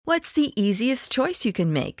What's the easiest choice you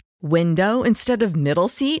can make? Window instead of middle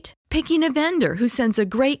seat? Picking a vendor who sends a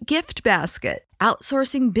great gift basket?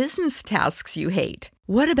 Outsourcing business tasks you hate?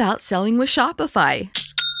 What about selling with Shopify?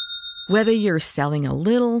 Whether you're selling a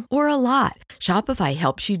little or a lot, Shopify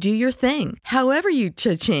helps you do your thing, however you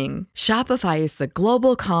cha-ching. Shopify is the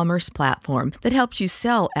global commerce platform that helps you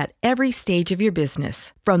sell at every stage of your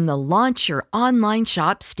business. From the launch your online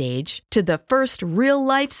shop stage to the first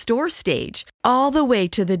real-life store stage, all the way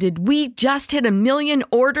to the did we just hit a million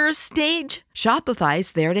orders stage.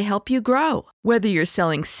 Shopify's there to help you grow. Whether you're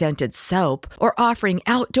selling scented soap or offering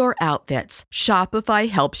outdoor outfits, Shopify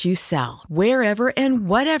helps you sell. Wherever and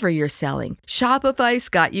whatever you're selling, Shopify's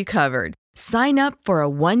got you covered. Sign up for a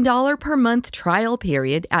 $1 per month trial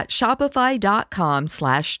period at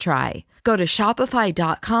shopify.com/try. Go to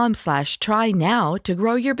shopify.com/try now to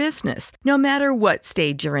grow your business, no matter what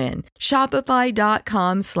stage you're in.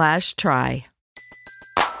 Shopify.com/try.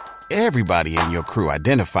 Everybody in your crew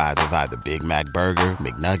identifies as either Big Mac Burger,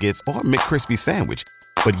 McNuggets, or McCrispy Sandwich.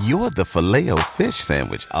 But you're the Filet-O-Fish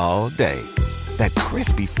Sandwich all day. That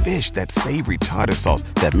crispy fish, that savory tartar sauce,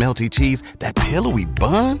 that melty cheese, that pillowy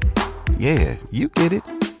bun. Yeah, you get it.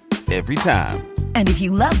 Every time. And if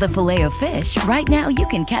you love the Filet-O-Fish, right now you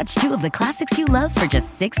can catch two of the classics you love for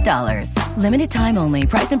just $6. Limited time only.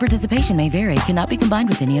 Price and participation may vary. Cannot be combined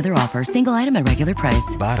with any other offer. Single item at regular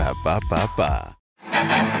price. Ba-da-ba-ba-ba.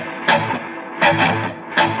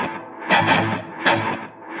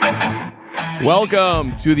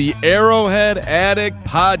 Welcome to the Arrowhead Addict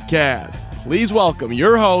Podcast. Please welcome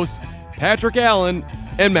your hosts, Patrick Allen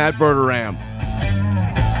and Matt Verderam.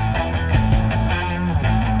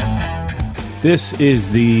 This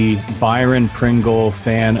is the Byron Pringle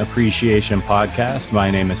Fan Appreciation Podcast.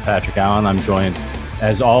 My name is Patrick Allen. I'm joined,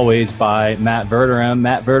 as always, by Matt Verderam.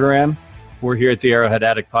 Matt Verderam, we're here at the Arrowhead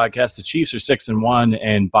Addict Podcast. The Chiefs are 6-1,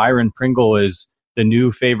 and Byron Pringle is the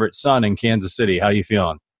new favorite son in Kansas City. How you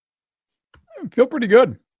feeling? I feel pretty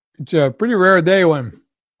good. It's a pretty rare day when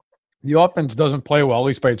the offense doesn't play well, at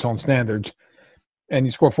least by its own standards, and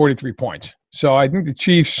you score 43 points. So I think the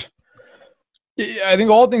Chiefs, I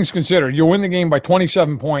think all things considered, you win the game by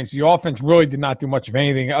 27 points. The offense really did not do much of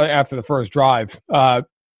anything after the first drive, and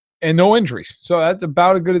no injuries. So that's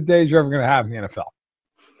about as good a day as you're ever going to have in the NFL.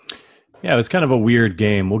 Yeah, it was kind of a weird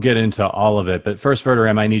game. We'll get into all of it. But first,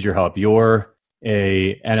 Verderam, I need your help. You're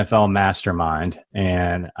a NFL mastermind,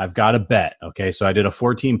 and I've got a bet. Okay, so I did a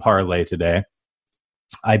 14 parlay today.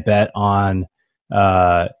 I bet on,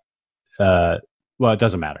 well, it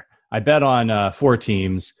doesn't matter. I bet on 4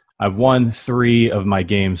 teams. I've won 3 of my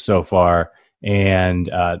games so far, and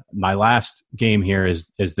my last game here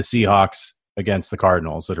is the Seahawks against the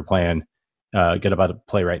Cardinals that are playing, get about to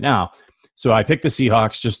play right now. So I picked the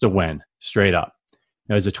Seahawks just to win, straight up.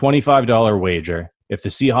 It was a $25 wager. If the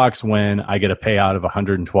Seahawks win, I get a payout of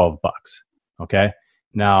 $112. Okay?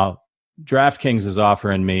 Now, DraftKings is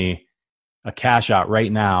offering me a cash out right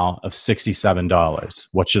now of $67.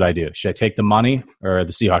 What should I do? Should I take the money, or are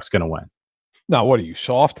the Seahawks going to win? No, what are you,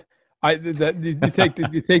 soft? You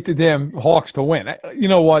take the damn Hawks to win. You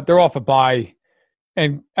know what? They're off a bye,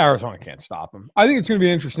 and Arizona can't stop them. I think it's going to be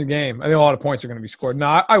an interesting game. I think a lot of points are going to be scored.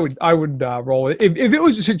 No, I would roll it. If it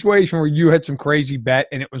was a situation where you had some crazy bet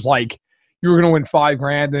and it was like you were going to win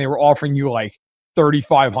 $5,000 and they were offering you like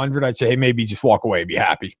 $3,500, I'd say, hey, maybe just walk away and be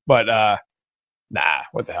happy. But nah,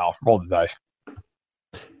 what the hell? Roll the dice.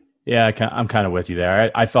 Yeah, I'm kind of with you there.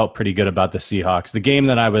 I felt pretty good about the Seahawks. The game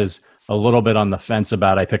that I was a little bit on the fence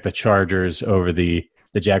about, I picked the Chargers over the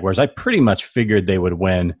Jaguars. I pretty much figured they would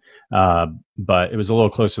win, but it was a little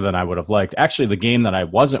closer than I would have liked. Actually, the game that I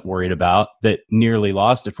wasn't worried about that nearly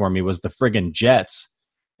lost it for me was the friggin' Jets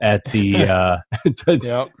at the Yep.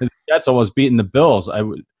 the Jets almost beating the Bills.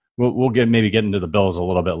 We'll maybe get into the Bills a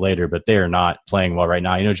little bit later, but they are not playing well right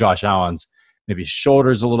now. You know, Josh Allen's maybe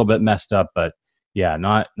shoulder's a little bit messed up, but yeah,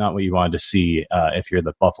 not what you wanted to see if you're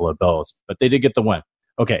the Buffalo Bills. But they did get the win.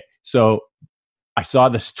 Okay, so I saw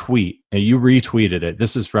this tweet, and you retweeted it.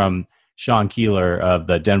 This is from Sean Keeler of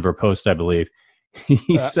the Denver Post, I believe.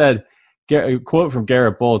 He said, quote from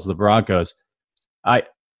Garrett Bowles of the Broncos,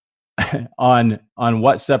 on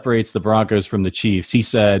what separates the Broncos from the Chiefs, he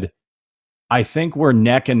said, I think we're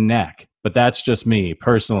neck and neck, but that's just me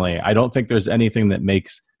personally. I don't think there's anything that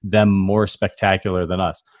makes them more spectacular than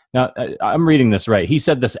us. Now, I'm reading this right. He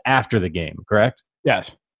said this after the game, correct?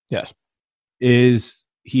 Yes. Is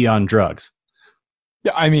he on drugs?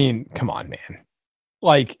 Yeah, I mean, come on, man.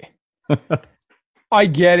 Like, I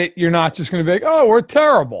get it. You're not just going to be like, oh, we're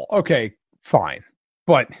terrible. Okay, fine.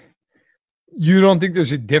 But you don't think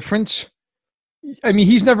there's a difference I mean,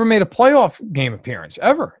 he's never made a playoff game appearance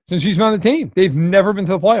ever since he's been on the team. They've never been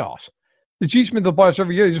to the playoffs. The Chiefs been to the playoffs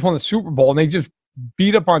every year. They just won the Super Bowl, and they just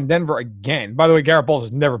beat up on Denver again. By the way, Garrett Bowles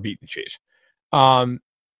has never beaten the Chiefs.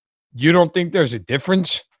 You don't think there's a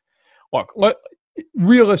difference? Look,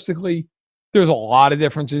 realistically, there's a lot of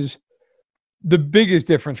differences. The biggest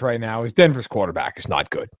difference right now is Denver's quarterback is not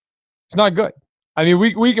good. It's not good. I mean,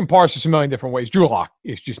 we can parse this a million different ways. Drew Lock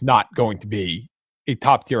is just not going to be a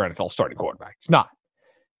top-tier NFL starting quarterback. He's not.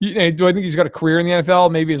 Do I think he's got a career in the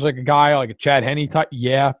NFL? Maybe he's like a guy like a Chad Henne type.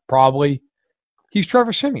 Yeah, probably. He's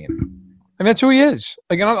Trevor Siemian. I mean, that's who he is.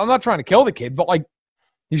 Like, I'm not trying to kill the kid, but like,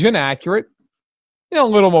 he's inaccurate. A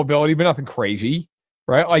little mobility, but nothing crazy,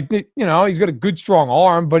 right? Like, he's got a good, strong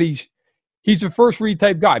arm, but he's a first read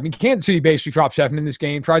type guy. I mean, Kansas City basically dropped 7 in this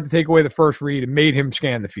game, tried to take away the first read, and made him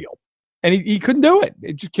scan the field, and he couldn't do it.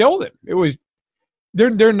 It just killed him. It was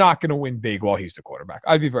they're not going to win big while he's the quarterback.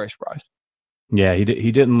 I'd be very surprised. Yeah, he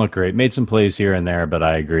didn't look great. Made some plays here and there, but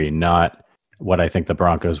I agree, not what I think the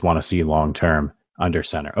Broncos want to see long term under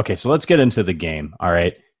center. Okay, so let's get into the game. All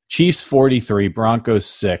right, Chiefs 43, Broncos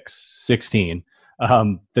 16.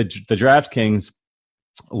 The DraftKings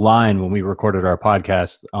line when we recorded our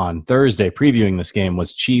podcast on Thursday previewing this game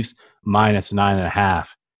was Chiefs minus 9.5.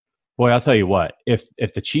 Boy, I'll tell you what, if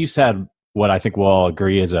the Chiefs had what I think we'll all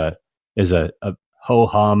agree is a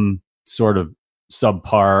ho-hum sort of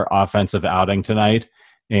subpar offensive outing tonight,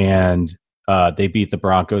 and they beat the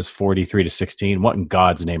Broncos 43-16, what in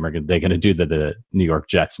God's name are they going to do to the New York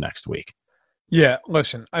Jets next week? Yeah,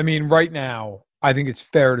 listen, I mean, right now, I think it's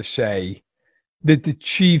fair to say that the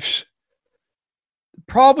Chiefs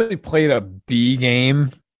probably played a B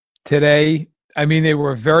game today. I mean, they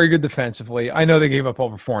were very good defensively. I know they gave up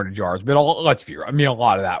over 400 yards, but let's be real. I mean, a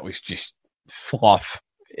lot of that was just fluff.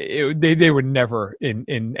 They were never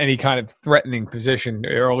in any kind of threatening position,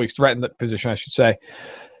 or at least threatened position, I should say.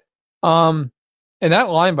 And that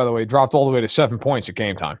line, by the way, dropped all the way to 7 points at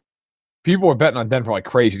game time. People were betting on Denver like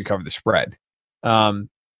crazy to cover the spread. And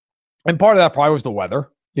part of that probably was the weather.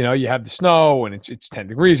 You have the snow and it's 10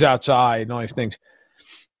 degrees outside and all these things.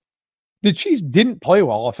 The Chiefs didn't play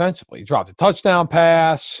well offensively. He dropped a touchdown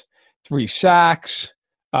pass, 3 sacks.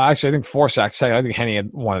 Actually, I think 4 sacks. I think Henne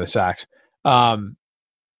had one of the sacks. Mahomes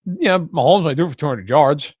only threw for 200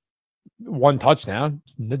 yards, 1 touchdown,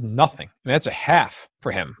 nothing. I mean, that's a half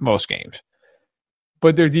for him most games.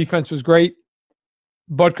 But their defense was great.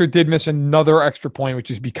 Butker did miss another extra point, which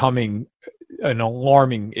is becoming an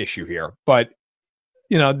alarming issue here. But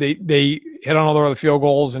they hit on all their other field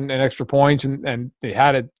goals and extra points, and they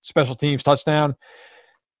had a special teams touchdown.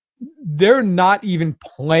 They're not even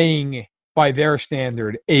playing by their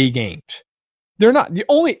standard A games. They're not. The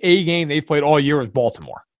only A game they've played all year is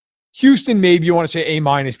Baltimore. Houston, maybe you want to say A-,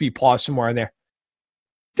 B+, somewhere in there.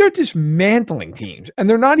 They're dismantling teams, and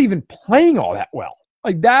they're not even playing all that well.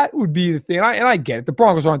 Like, that would be the thing. And I get it. The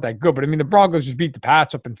Broncos aren't that good, but I mean, the Broncos just beat the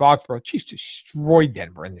Pats up in Foxborough. Chiefs destroyed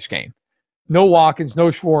Denver in this game. No Watkins, no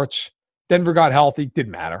Schwartz. Denver got healthy.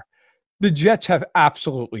 Didn't matter. The Jets have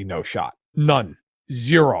absolutely no shot. None.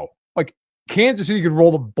 0. Like, Kansas City could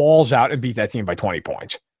roll the balls out and beat that team by 20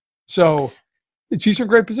 points. So the Chiefs are in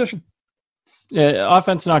great position. Yeah,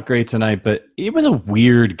 offense not great tonight, but it was a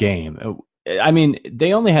weird game. I mean,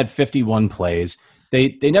 they only had 51 plays.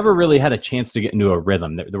 They never really had a chance to get into a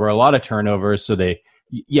rhythm. There were a lot of turnovers, so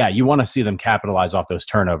you want to see them capitalize off those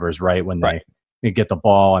turnovers, right? When they get the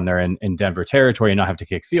ball and they're in Denver territory and not have to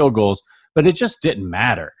kick field goals. But it just didn't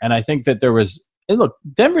matter. And I think that look,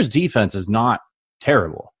 Denver's defense is not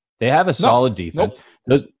terrible. They have a solid defense.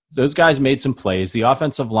 Nope. Those guys made some plays. The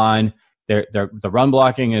offensive line, the run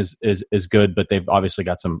blocking is good, but they've obviously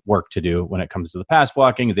got some work to do when it comes to the pass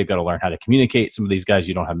blocking. They've got to learn how to communicate. Some of these guys,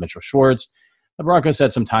 you don't have Mitchell Schwartz. The Broncos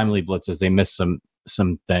had some timely blitzes. They missed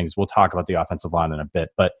some things. We'll talk about the offensive line in a bit.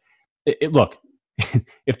 But look,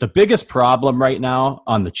 if the biggest problem right now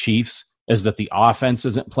on the Chiefs is that the offense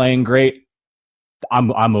isn't playing great,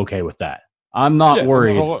 I'm okay with that. I'm not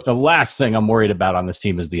worried. The last thing I'm worried about on this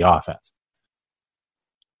team is the offense.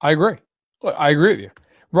 I agree. I agree with you.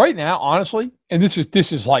 Right now, honestly, and this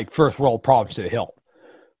is like first world problems to the hill.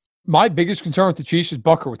 My biggest concern with the Chiefs is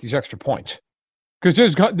Butker with these extra points. Because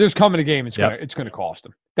there's coming a game, it's going to cost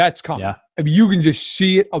them. That's coming. Yeah. I mean, you can just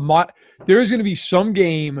see it. There's going to be some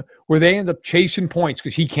game where they end up chasing points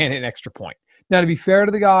because he can't hit an extra point. Now, to be fair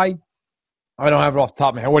to the guy, I don't have it off the top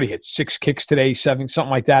of my head. What, he hit 6 kicks today, 7,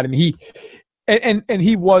 something like that. I mean,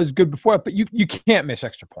 he was good before, but you can't miss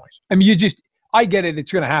extra points. I mean, I get it.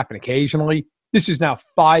 It's going to happen occasionally. This is now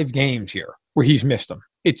 5 games here where he's missed them.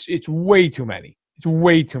 It's way too many. It's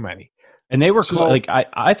way too many. And they were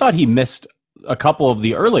I thought he missed a couple of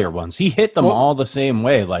the earlier ones. He hit them all the same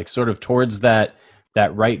way, like sort of towards that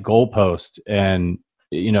right goalpost, and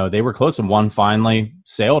they were close, and one finally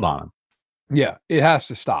sailed on him. Yeah, it has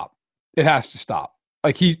to stop. It has to stop.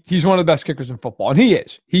 Like he's one of the best kickers in football, and he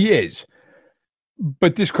is.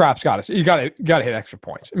 But this crap's got us. You got to hit extra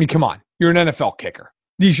points. I mean, come on, you're an NFL kicker.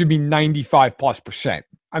 These should be 95+%.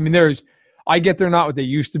 I mean, I get they're not what they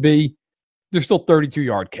used to be. They're still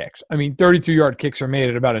 32-yard kicks. I mean, 32-yard kicks are made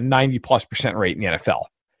at about a 90+% rate in the NFL.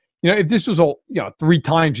 If this was 3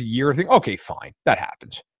 times a year thing, okay, fine, that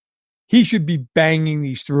happens. He should be banging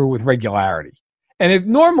these through with regularity. And if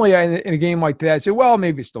normally in a game like that, I say, well,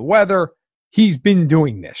 maybe it's the weather. He's been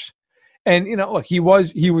doing this. And, look, he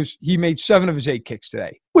made 7 of his 8 kicks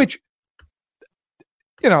today, which,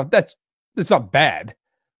 that's not bad.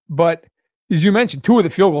 But as you mentioned, 2 of the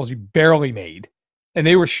field goals he barely made, and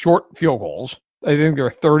they were short field goals. I think they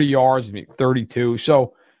were 30 yards, 32.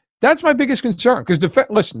 So that's my biggest concern. Because,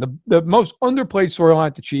 listen, the most underplayed storyline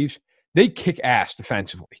at the Chiefs, they kick ass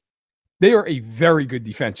defensively. They are a very good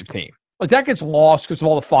defensive team. Like, that gets lost because of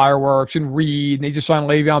all the fireworks and Reed, and they just signed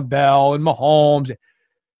Le'Veon Bell and Mahomes.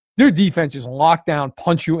 Their defense is locked down,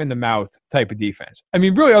 punch you in the mouth type of defense. I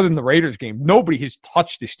mean, really, other than the Raiders game, nobody has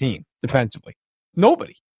touched this team defensively.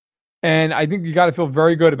 Nobody. And I think you got to feel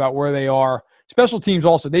very good about where they are. Special teams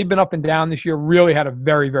also, they've been up and down this year, really had a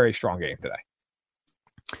very, very strong game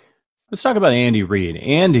today. Let's talk about Andy Reid.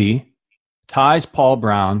 Andy ties Paul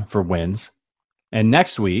Brown for wins. And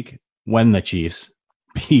next week, when the Chiefs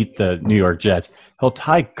beat the New York Jets, he'll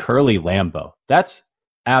tie Curly Lambeau. That's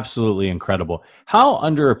absolutely incredible. How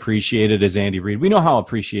underappreciated is Andy Reid? We know how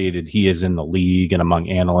appreciated he is in the league and among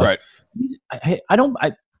analysts. Right. I don't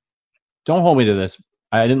hold me to this.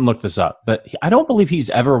 I didn't look this up, but I don't believe he's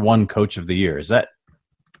ever won Coach of the Year. Is that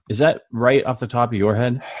right off the top of your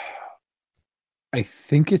head? I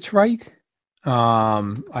think it's right.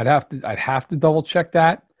 I'd have to double check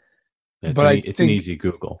that. It's an easy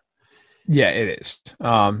Google. Yeah, it is.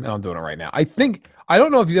 I'm doing it right now. I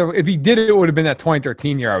don't know if he did it would have been that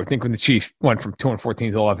 2013 year, I would think, when the Chiefs went from 2-14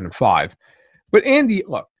 to 11-5. But Andy,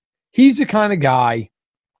 look, he's the kind of guy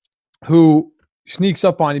who sneaks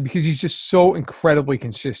up on you because he's just so incredibly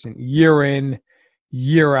consistent year in,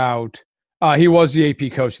 year out. He was the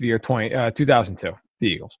AP Coach of the Year 2002, the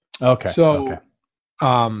Eagles. Okay. So,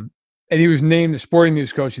 and he was named the Sporting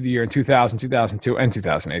News Coach of the Year in 2000, 2002, and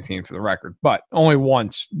 2018 for the record, but only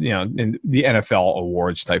once, in the NFL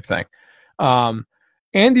awards type thing.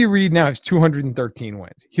 Andy Reid now has 213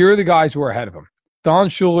 wins. Here are the guys who are ahead of him: Don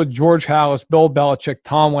Shula, George Halas, Bill Belichick,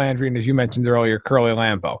 Tom Landry, and as you mentioned earlier, Curly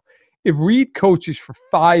Lambeau. If Reid coaches for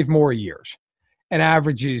 5 more years and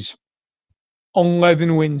averages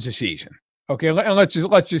 11 wins a season, okay, and let's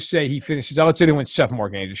just say he finishes. Let's say he wins 7 more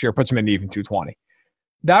games this year, puts him in even 220.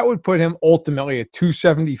 That would put him ultimately at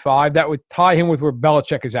 275. That would tie him with where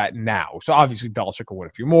Belichick is at now. So obviously Belichick will win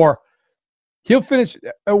a few more. He'll finish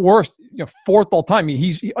at worst 4th all time. I mean,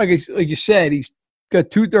 he's like you said, he's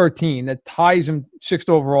got 213 that ties him 6th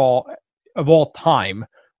overall of all time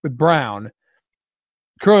with Brown.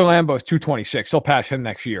 Curly Lambeau is 226. He'll pass him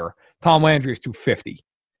next year. Tom Landry is 250.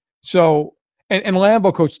 So, and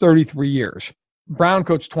Lambeau coached 33 years. Brown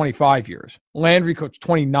coached 25 years. Landry coached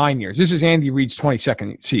 29 years. This is Andy Reid's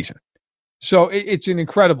 22nd season. So it's an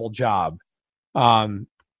incredible job.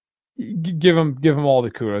 Give him all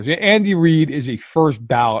the kudos. Andy Reid is a first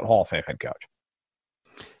ballot Hall of Fame head coach.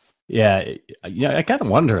 Yeah, I kind of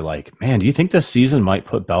wonder, man, do you think this season might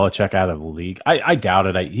put Belichick out of the league? I doubt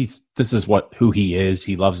it. This is who he is.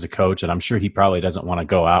 He loves to coach, and I'm sure he probably doesn't want to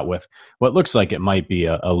go out with what looks like it might be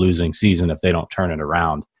a losing season if they don't turn it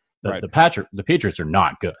around. The Patriots are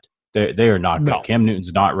not good. They are not good. No. Cam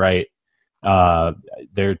Newton's not right.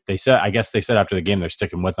 They said after the game they're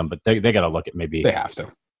sticking with him, but they got to look at maybe they have to.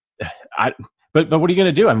 But what are you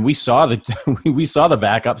going to do? I mean, we saw the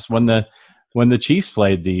backups when the Chiefs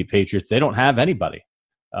played the Patriots. They don't have anybody.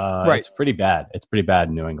 Right. It's pretty bad. It's pretty bad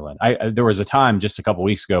in New England. There was a time just a couple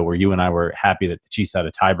weeks ago where you and I were happy that the Chiefs had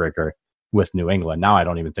a tiebreaker with New England. Now I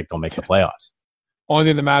don't even think they'll make the playoffs. Only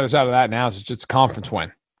thing that matters out of that now is it's just a conference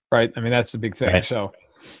win. Right. I mean, that's the big thing. Right. So,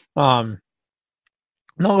 no,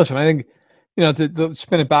 listen, I think, to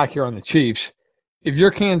spin it back here on the Chiefs, if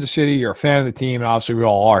you're Kansas City, you're a fan of the team, and obviously we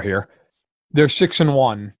all are here, they're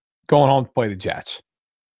 6-1 going home to play the Jets.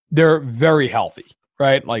 They're very healthy,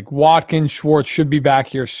 right? Like Watkins, Schwartz should be back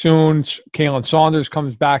here soon. Kalen Saunders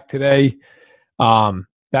comes back today.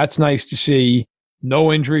 That's nice to see.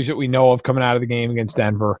 No injuries that we know of coming out of the game against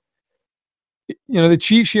Denver. The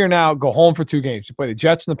Chiefs here now go home for 2 games to play the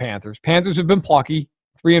Jets and the Panthers. Panthers have been plucky,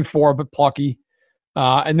 3-4, but plucky.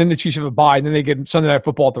 And then the Chiefs have a bye, and then they get Sunday Night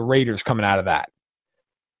Football at the Raiders coming out of that.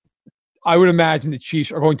 I would imagine the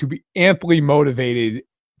Chiefs are going to be amply motivated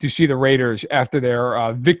to see the Raiders after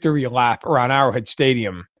their victory lap around Arrowhead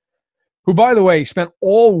Stadium, who, by the way, spent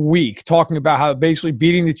all week talking about how basically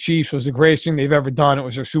beating the Chiefs was the greatest thing they've ever done. It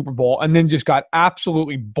was their Super Bowl, and then just got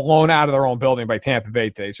absolutely blown out of their own building by Tampa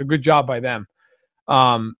Bay today. So good job by them.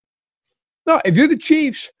 No, if you're the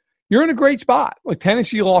Chiefs, you're in a great spot. Like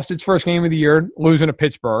Tennessee lost its first game of the year, losing to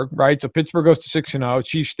Pittsburgh, right? So Pittsburgh goes to 6-0.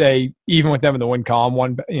 Chiefs stay even with them in the win column,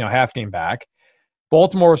 one half game back.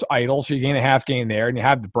 Baltimore's idle, so you gain a half game there, and you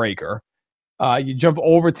have the breaker. You jump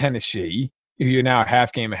over Tennessee, who you're now a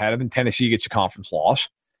half game ahead of, and Tennessee gets a conference loss.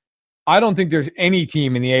 I don't think there's any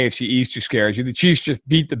team in the AFC East who scares you. The Chiefs just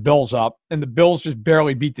beat the Bills up, and the Bills just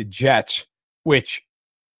barely beat the Jets, which,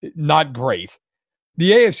 not great.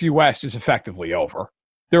 The AFC West is effectively over.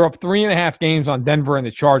 They're up 3.5 games on Denver and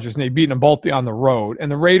the Chargers, and they've beaten them both on the road. And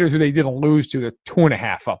the Raiders, who they didn't lose to, they're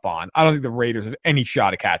 2.5 up on. I don't think the Raiders have any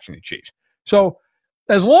shot at catching the Chiefs. So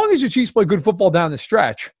as long as the Chiefs play good football down the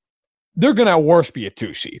stretch, they're going to at worst be a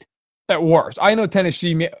 2 seed. At worst. I know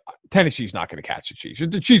Tennessee's not going to catch the Chiefs.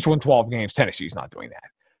 If the Chiefs win 12 games, Tennessee's not doing that.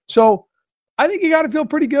 So I think you got to feel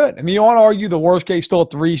pretty good. I mean, you want to argue the worst case still a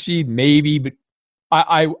 3 seed, maybe, but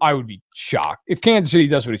I would be shocked. If Kansas City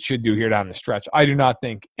does what it should do here down the stretch, I do not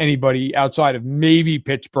think anybody outside of maybe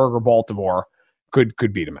Pittsburgh or Baltimore could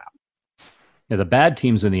beat them out. Yeah, the bad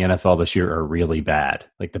teams in the NFL this year are really bad.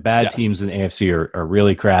 Like the bad teams in the AFC are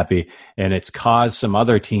really crappy, and it's caused some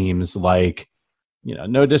other teams like,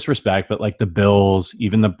 no disrespect, but like the Bills,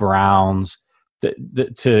 even the Browns,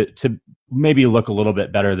 to maybe look a little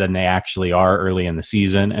bit better than they actually are early in the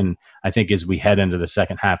season. And I think as we head into the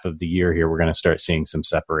second half of the year here, we're going to start seeing some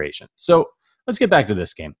separation. So let's get back to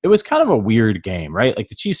this game. It was kind of a weird game, right? Like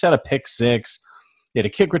the Chiefs had a pick six. They had a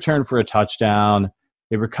kick return for a touchdown.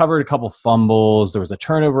 They recovered a couple fumbles. There was a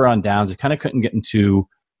turnover on downs. They kind of couldn't get into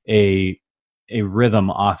a rhythm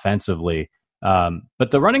offensively.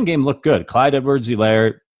 But the running game looked good. Clyde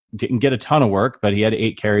Edwards-Helaire didn't get a ton of work, but he had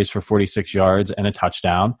 8 carries for 46 yards and a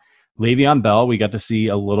touchdown. Le'Veon Bell, we got to see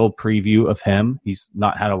a little preview of him. He's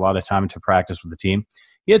not had a lot of time to practice with the team.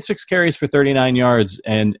 He had 6 carries for 39 yards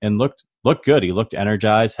and looked good. He looked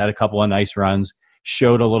energized, had a couple of nice runs,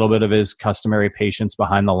 showed a little bit of his customary patience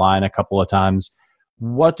behind the line a couple of times.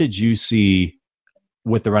 What did you see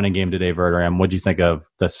with the running game today, Verderam? What did you think of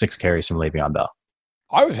the 6 carries from Le'Veon Bell?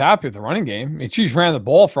 I was happy with the running game. The Chiefs ran the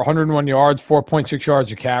ball for 101 yards, 4.6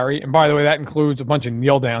 yards a carry. And by the way, that includes a bunch of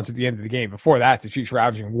kneel downs at the end of the game. Before that, the Chiefs were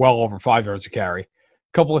averaging well over 5 yards a carry. A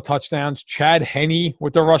couple of touchdowns. Chad Henne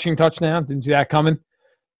with the rushing touchdown. Didn't see that coming.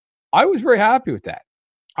 I was very happy with that.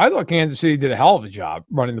 I thought Kansas City did a hell of a job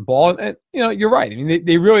running the ball. And you're right. I mean,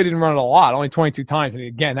 they really didn't run it a lot, only 22 times. And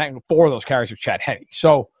again, 4 of those carries were Chad Henne.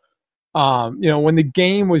 So, when the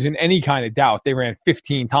game was in any kind of doubt, they ran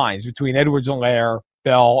 15 times between Edwards-Helaire,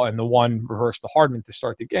 Bell, and the one reversed to Hardman to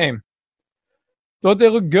start the game. Thought they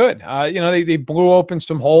looked good. They blew open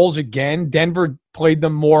some holes again. Denver played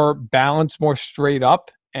them more balanced, more straight up,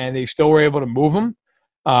 and they still were able to move them.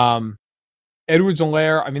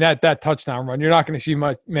 Edwards-Helaire, I mean, that touchdown run, you're not going to see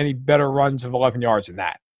many better runs of 11 yards than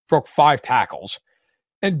that. Broke 5 tackles.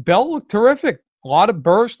 And Bell looked terrific. A lot of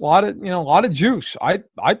burst, a lot of juice. I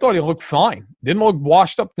thought he looked fine. Didn't look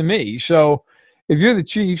washed up to me. So if you're the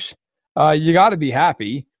Chiefs, you got to be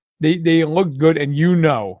happy. They looked good, and if you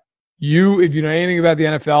know anything about the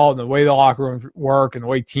NFL and the way the locker rooms work and the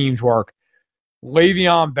way teams work,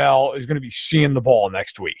 Le'Veon Bell is going to be seeing the ball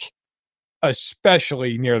next week,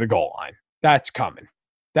 especially near the goal line. That's coming.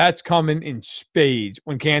 That's coming in spades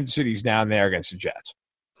when Kansas City's down there against the Jets.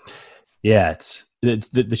 Yeah,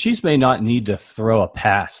 the Chiefs may not need to throw a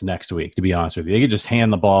pass next week, to be honest with you. They could just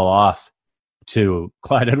hand the ball off to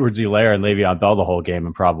Clyde Edwards-Helaire and Le'Veon Bell the whole game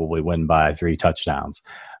and probably win by 3 touchdowns.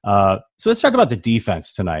 So let's talk about the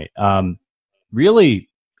defense tonight. Really,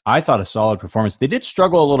 I thought a solid performance. They did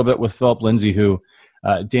struggle a little bit with Philip Lindsay, who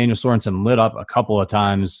Daniel Sorensen lit up a couple of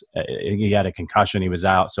times. He had a concussion. He was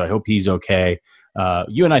out, so I hope he's okay.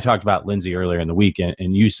 You and I talked about Lindsay earlier in the week,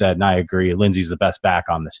 and you said, and I agree, Lindsay's the best back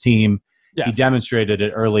on this team. Yeah. He demonstrated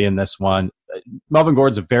it early in this one. Melvin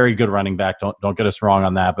Gordon's a very good running back. Don't get us wrong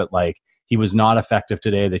on that, but he was not effective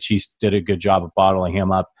today. The Chiefs did a good job of bottling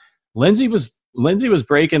him up. Lindsay was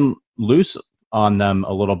breaking loose on them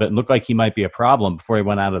a little bit and looked like he might be a problem before he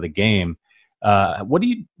went out of the game. What do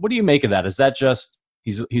you make of that? Is that just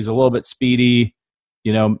he's a little bit speedy,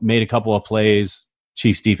 made a couple of plays.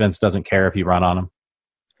 Chiefs defense doesn't care if you run on him?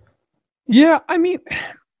 Yeah, I mean,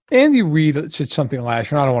 Andy Reid said something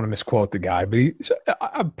last year, and I don't want to misquote the guy, but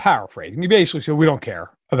I'm paraphrasing. He basically said, we don't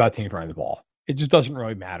care about teams running the ball. It just doesn't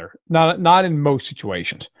really matter. Not in most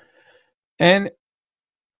situations. And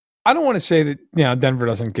I don't want to say that, Denver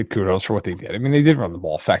doesn't get kudos for what they did. I mean, they did run the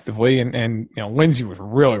ball effectively, and Lindsey was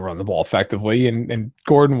really running the ball effectively, and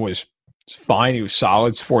Gordon was fine. He was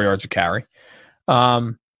solid. It's 4 yards a carry.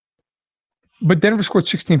 But Denver scored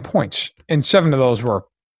 16 points, and 7 of those were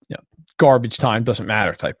garbage time, doesn't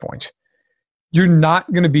matter type points. You're not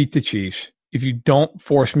going to beat the Chiefs if you don't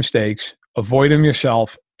force mistakes, avoid them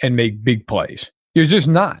yourself, and make big plays. You're just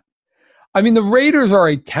not. I mean, the Raiders are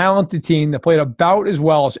a talented team that played about as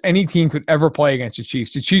well as any team could ever play against the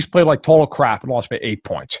Chiefs. The Chiefs played like total crap and lost by 8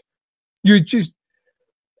 points. I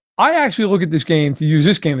actually look at this game, to use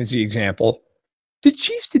this game as the example, the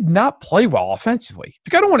Chiefs did not play well offensively.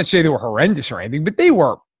 Like, I don't want to say they were horrendous or anything, but they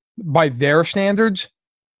were, by their standards,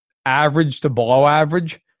 average to below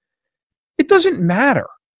average. It doesn't matter.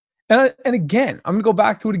 And again, I'm going to go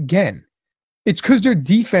back to it again. It's because their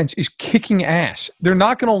defense is kicking ass. They're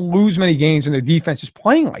not going to lose many games when their defense is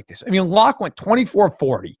playing like this. I mean, Locke went 24-40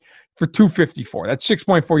 for 254. That's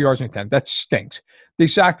 6.4 yards in attempt. That stinks. They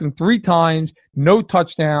sacked him 3 times, no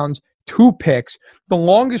touchdowns, 2 picks. The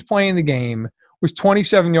longest play in the game was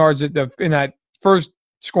 27 yards in that first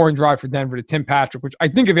scoring drive for Denver to Tim Patrick, which I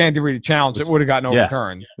think if Andy Reid had challenged, it would have gotten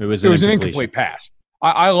overturned. It was an incomplete pass.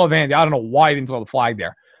 I love Andy. I don't know why he didn't throw the flag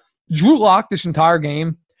there. Drew Lock this entire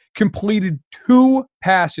game completed 2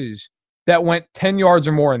 passes that went 10 yards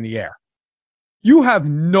or more in the air. You have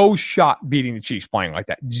no shot beating the Chiefs playing like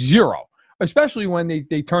that. 0. Especially when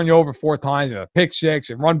they turn you over 4 times and a pick 6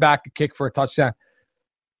 and run back a kick for a touchdown.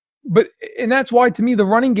 And that's why, to me, the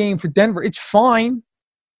running game for Denver, it's fine.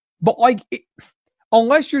 But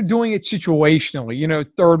unless you're doing it situationally,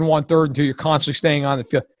 3rd and 1, 3rd and 2, you're constantly staying on the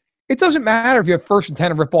field. It doesn't matter if you have 1st and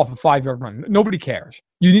 10 and rip off a 5-yard run. Nobody cares.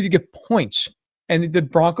 You need to get points. And the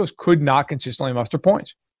Broncos could not consistently muster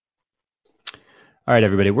points. All right,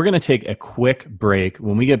 everybody, we're going to take a quick break.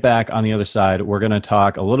 When we get back on the other side, we're going to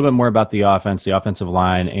talk a little bit more about the offense, the offensive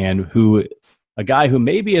line, and a guy who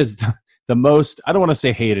maybe is the most, I don't want to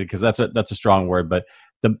say hated because that's a strong word, but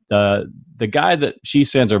the guy that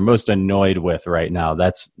Chiefs fans are most annoyed with right now,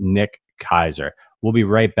 that's Nick Keizer. We'll be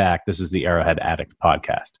right back. This is the Arrowhead Addict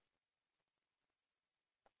Podcast.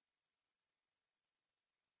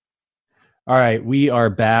 All right, we are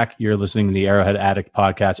back. You're listening to the Arrowhead Addict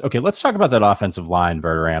Podcast. Okay, let's talk about that offensive line,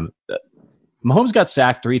 Verderam. Mahomes got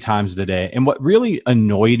sacked 3 times today, and what really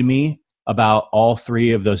annoyed me about all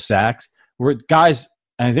 3 of those sacks were guys,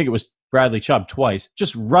 and I think it was Bradley Chubb twice,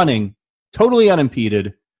 just running totally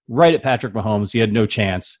unimpeded right at Patrick Mahomes. He had no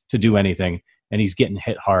chance to do anything, and he's getting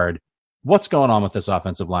hit hard. What's going on with this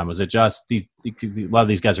offensive line? Was it just a lot of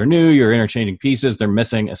these guys are new, you're interchanging pieces, they're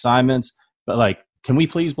missing assignments, but can we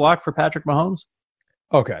please block for Patrick Mahomes?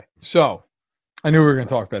 Okay, so I knew we were going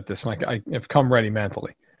to talk about this, and I have come ready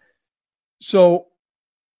mentally. So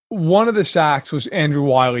one of the sacks was Andrew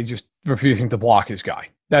Wiley just refusing to block his guy.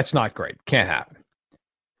 That's not great. Can't happen.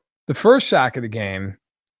 The first sack of the game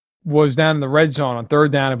was down in the red zone on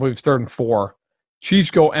 3rd down. I believe it's 3rd and 4.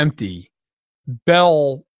 Chiefs go empty.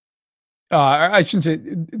 Bell, I shouldn't say,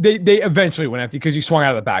 they eventually went empty because he swung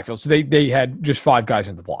out of the backfield. So they had just 5 guys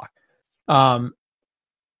in the block.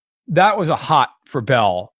 That was a hot for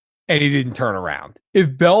Bell, and he didn't turn around.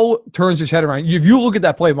 If Bell turns his head around, if you look at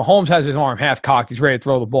that play, Mahomes has his arm half cocked. He's ready to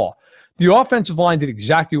throw the ball. The offensive line did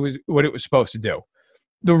exactly what it was supposed to do.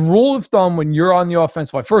 The rule of thumb when you're on the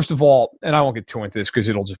offensive line, first of all, and I won't get too into this because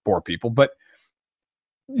it'll just bore people, but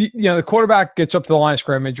the quarterback gets up to the line of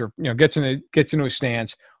scrimmage or gets into his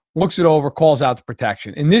stance, looks it over, calls out the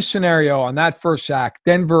protection. In this scenario, on that first sack,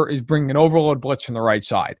 Denver is bringing an overload blitz from the right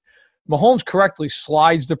side. Mahomes correctly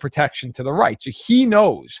slides the protection to the right. So he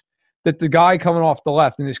knows that the guy coming off the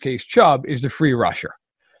left, in this case Chubb, is the free rusher.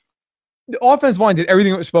 The offensive line did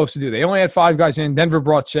everything it was supposed to do. They only had 5 guys in. Denver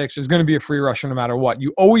brought 6. There's going to be a free rusher no matter what.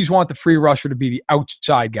 You always want the free rusher to be the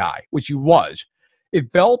outside guy, which he was.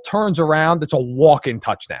 If Bell turns around, it's a walk-in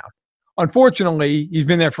touchdown. Unfortunately, he's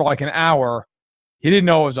been there for an hour. He didn't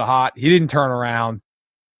know it was a hot. He didn't turn around.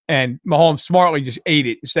 And Mahomes smartly just ate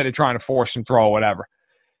it instead of trying to force him throw or whatever.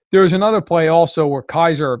 There was another play also where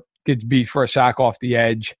Keizer gets beat for a sack off the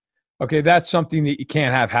edge. Okay, that's something that you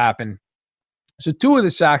can't have happen. So 2 of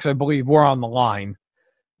the sacks, I believe, were on the line.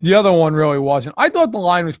 The other one really wasn't. I thought the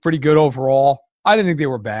line was pretty good overall. I didn't think they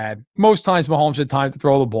were bad. Most times Mahomes had time to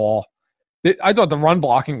throw the ball. I thought the run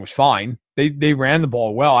blocking was fine. They ran the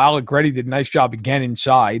ball well. Allegretti did a nice job again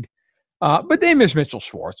inside. But they miss Mitchell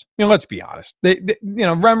Schwartz. Let's be honest.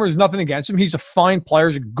 Remmer's nothing against him. He's a fine player.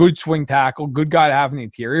 He's a good swing tackle, good guy to have in the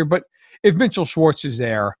interior. But if Mitchell Schwartz is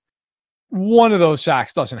there, one of those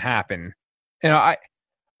sacks doesn't happen.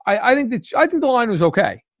 I think the line was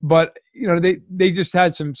okay, but they just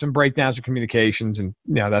had some breakdowns in communications, and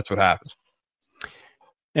that's what happens.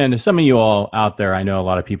 And to some of you all out there, I know a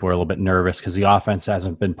lot of people are a little bit nervous because the offense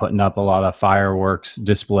hasn't been putting up a lot of fireworks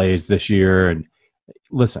displays this year. And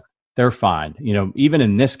listen, they're fine. Even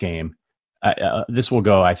in this game, this will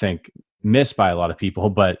go, I think, missed by a lot of people.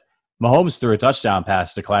 But Mahomes threw a touchdown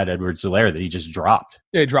pass to Clyde Edwards-Helaire that he just dropped.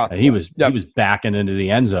 Yeah, he dropped. He was backing into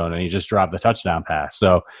the end zone, and he just dropped the touchdown pass.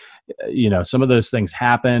 So, some of those things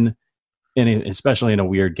happen, and especially in a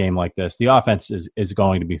weird game like this. The offense is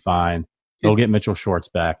going to be fine. They'll get Mitchell Schwartz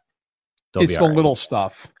back. It's the little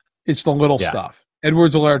stuff. It's the little stuff.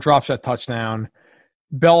 Edwards-Helaire drops that touchdown.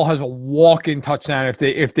 Bell has a walk-in touchdown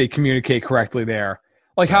if they communicate correctly there.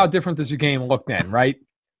 How different does the game look then, right?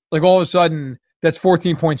 All of a sudden, that's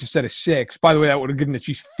 14 points instead of 6. By the way, that would have given the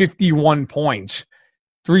Chiefs 51 points,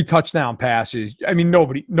 3 touchdown passes. I mean,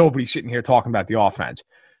 nobody's sitting here talking about the offense.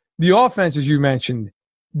 The offense, as you mentioned,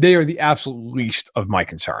 they are the absolute least of my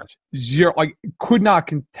concerns. Zero. Could not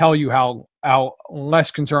tell you how less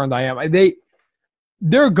concerned I am.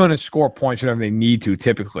 They're going to score points whenever they need to,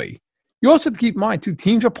 typically. You also have to keep in mind, too,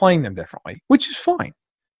 teams are playing them differently, which is fine.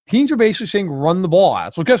 Teams are basically saying run the ball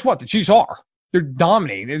out. So guess what? The Chiefs are. They're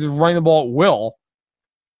dominating. They're just running the ball at will.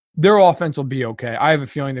 Their offense will be okay. I have a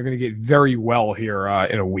feeling they're going to get very well here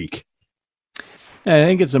in a week. And I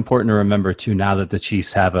think it's important to remember, too, now that the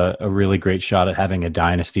Chiefs have a really great shot at having a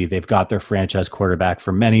dynasty. They've got their franchise quarterback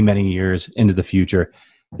for many, many years into the future.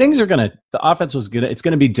 The offense it's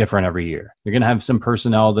going to be different every year. You're going to have some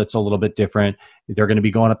personnel that's a little bit different. They're going to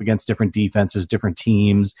be going up against different defenses, different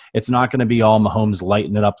teams. It's not going to be all Mahomes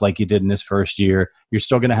lighting it up like he did in his first year. You're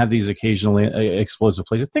still going to have these occasionally explosive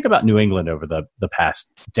plays. Think about New England over the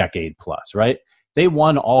past decade plus, right? They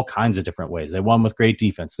won all kinds of different ways. They won with great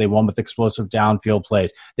defense. They won with explosive downfield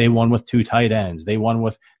plays. They won with 2 tight ends. They won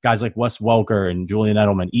with guys like Wes Welker and Julian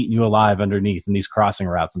Edelman eating you alive underneath in these crossing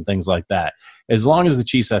routes and things like that. As long as the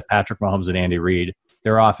Chiefs have Patrick Mahomes and Andy Reid,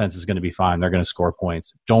 their offense is going to be fine. They're going to score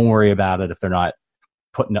points. Don't worry about it if they're not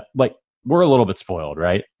putting up. We're a little bit spoiled,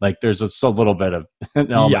 right? There's just a little bit of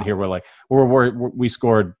an element here where we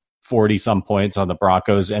scored 40 some points on the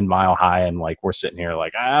Broncos and Mile High, and we're sitting here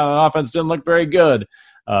the offense didn't look very good.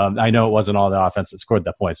 I know it wasn't all the offense that scored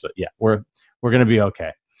the points, but yeah, we're going to be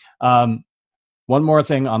okay. One more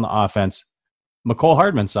thing on the offense, McCole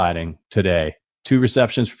Hardman signing today, 2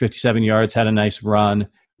 receptions for 57 yards, had a nice run,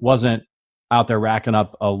 wasn't out there racking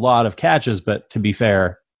up a lot of catches, but to be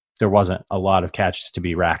fair, there wasn't a lot of catches to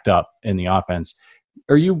be racked up in the offense.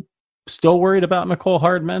 Are you still worried about McCole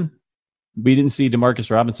Hardman? We didn't see Demarcus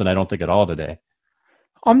Robinson, I don't think, at all today.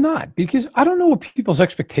 I'm not, because I don't know what people's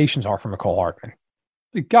expectations are for McCole Hardman.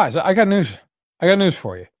 Guys, I got news. I got news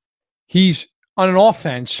for you. He's on an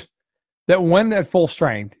offense that, when at full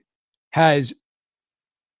strength, has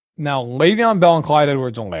now Le'Veon Bell and Clyde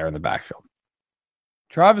Edwards-Helaire in the backfield.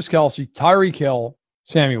 Travis Kelce, Tyreek Hill,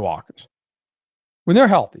 Sammy Watkins. When they're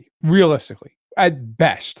healthy, realistically, at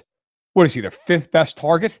best, what is he, their 5th best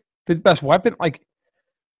target? 5th best weapon?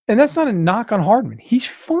 And that's not a knock on Hardman. He's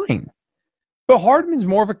fine. But Hardman's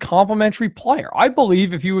more of a complimentary player. I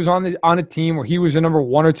believe if he was on a team where he was a number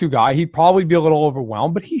 1 or 2 guy, he'd probably be a little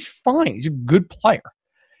overwhelmed, but he's fine. He's a good player.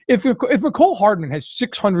 If McCole Hardman has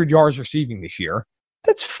 600 yards receiving this year,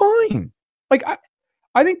 that's fine.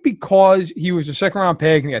 I think because he was a second-round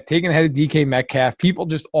pick and he got taken ahead of DK Metcalf, people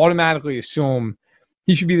just automatically assume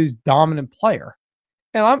he should be this dominant player.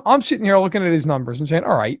 And I'm sitting here looking at his numbers and saying,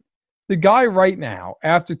 all right, the guy right now,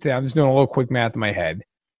 after today, I'm just doing a little quick math in my head,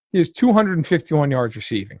 he has 251 yards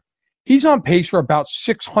receiving. He's on pace for about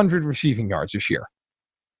 600 receiving yards this year.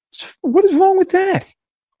 What is wrong with that?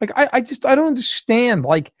 I don't understand.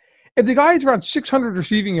 If the guy has around 600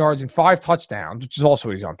 receiving yards and 5 touchdowns, which is also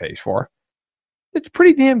what he's on pace for, it's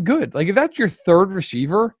pretty damn good. If that's your 3rd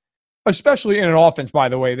receiver, especially in an offense, by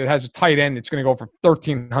the way, that has a tight end that's going to go for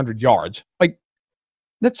 1,300 yards,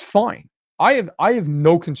 that's fine. I have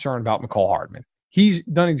no concern about McCole Hardman. He's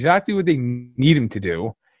done exactly what they need him to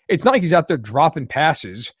do. It's not like he's out there dropping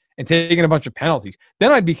passes and taking a bunch of penalties.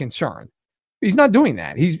 Then I'd be concerned. He's not doing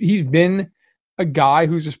that. He's been a guy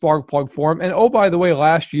who's a spark plug for him. And oh, by the way,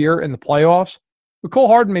 last year in the playoffs, McCole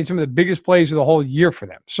Hardman made some of the biggest plays of the whole year for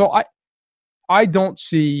them. So I don't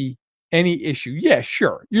see any issue. Yeah,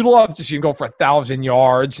 sure. You'd love to see him go for 1,000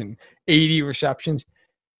 yards and 80 receptions.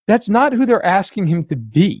 That's not who they're asking him to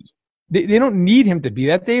be. They don't need him to be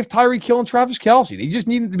that. They have Tyreek Hill and Travis Kelce. They just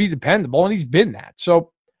need him to be dependable, and he's been that.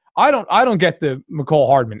 So I don't get the McCole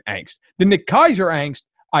Hardman angst. The Nick Keiser angst,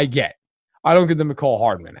 I get. I don't get the McCole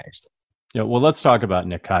Hardman angst. Yeah, well, let's talk about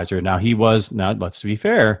Nick Keiser. Now, let's be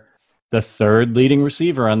fair, The third leading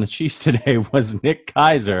receiver on the Chiefs today was Nick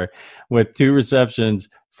Keiser with 2 receptions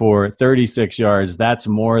for 36 yards. That's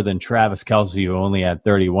more than Travis Kelce, who only had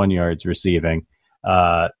 31 yards receiving.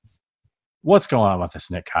 What's going on with this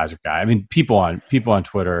Nick Keiser guy? I mean, people on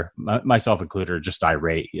Twitter, myself included, are just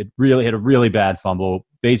irate. It really had a really bad fumble,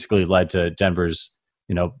 basically led to Denver's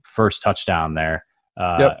first touchdown there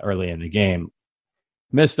early in the game.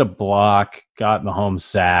 Missed a block, got Mahomes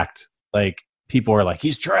sacked. Like, people are like,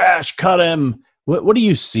 he's trash, cut him. What do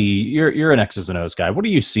you see? You're an X's and O's guy. What do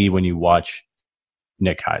you see when you watch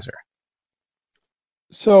Nick Keiser?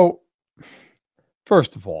 So,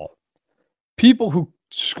 first of all, people who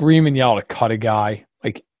scream and yell to cut a guy,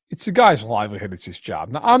 like, it's a guy's livelihood. It's his job.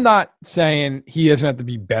 Now, I'm not saying he doesn't have to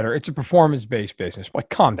be better. It's a performance-based business, but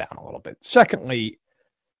calm down a little bit. Secondly,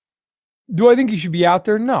 do I think he should be out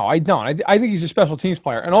there? No, I don't. I think he's a special teams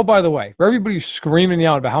player. And oh, by the way, for everybody who's screaming and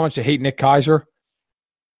yelling about how much they hate Nick Keiser,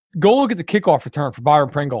 go look at the kickoff return for Byron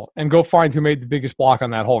Pringle and go find who made the biggest block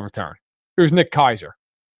on that whole return. It was Nick Keiser,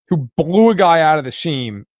 who blew a guy out of the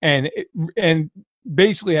seam and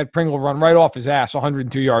basically had Pringle run right off his ass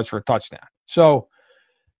 102 yards for a touchdown. So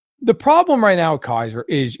the problem right now with Keiser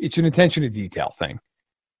is it's an attention to detail thing.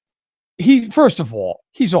 First of all,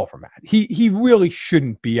 he's overmatched. He really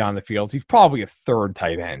shouldn't be on the field. He's probably a third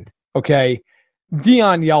tight end. Okay.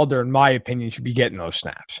 Deion Yelder, in my opinion, should be getting those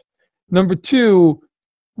snaps. Number 2,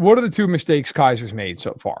 what are the 2 mistakes Keiser's made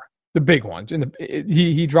so far? The big ones.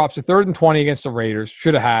 He drops a 3rd and 20 against the Raiders.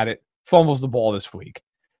 Should have had it. Fumbles the ball this week.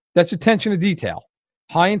 That's attention to detail.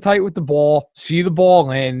 High and tight with the ball. See the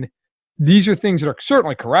ball in. These are things that are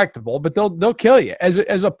certainly correctable, but they'll kill you.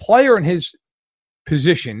 As a player in his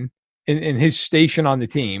position, in his station on the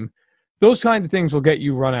team, those kind of things will get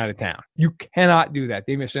you run out of town. You cannot do that.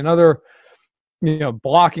 They missed another,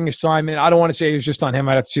 blocking assignment. I don't want to say it was just on him.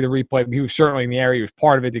 I'd have to see the replay, but he was certainly in the area. He was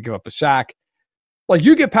part of it to give up a sack. Like,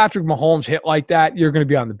 you get Patrick Mahomes hit like that, you're going to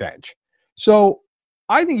be on the bench. So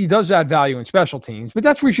I think he does add value in special teams, but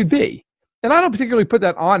that's where he should be. And I don't particularly put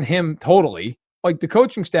that on him totally. Like, the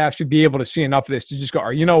coaching staff should be able to see enough of this to just go,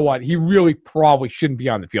 you know what? He really probably shouldn't be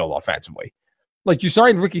on the field offensively. Like, you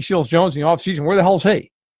signed Ricky Seals-Jones in the offseason. Where the hell's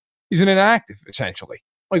he? He's an inactive, essentially.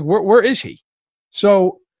 Like, where is he?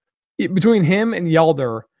 So between him and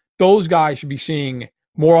Yelder, those guys should be seeing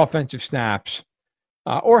more offensive snaps.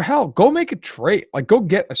 Or hell, go make a trade. Like, go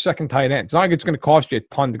get a second tight end. It's not like it's going to cost you a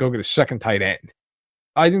ton to go get a second tight end.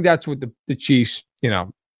 I think that's what the Chiefs,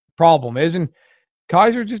 problem is. And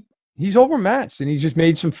Keiser he's overmatched, and he's just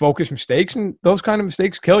made some focused mistakes, and those kind of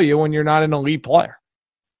mistakes kill you when you're not an elite player.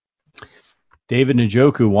 David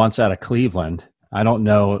Njoku wants out of Cleveland. I don't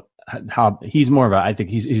know how he's more of I think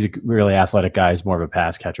he's a really athletic guy. He's more of a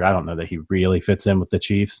pass catcher. I don't know that he really fits in with the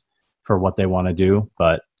Chiefs for what they want to do,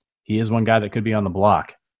 but he is one guy that could be on the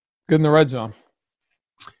block. Good in the red zone.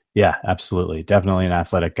 Yeah, absolutely. Definitely an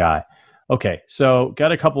athletic guy. Okay, so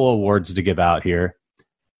got a couple of awards to give out here.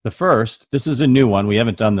 The first, this is a new one. We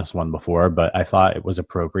haven't done this one before, but I thought it was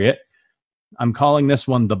appropriate. I'm calling this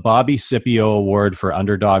one the Bobby Scipio Award for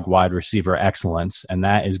Underdog Wide Receiver Excellence, and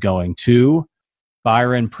that is going to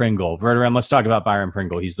Byron Pringle. Verderem, let's talk about Byron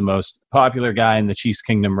Pringle. He's the most popular guy in the Chiefs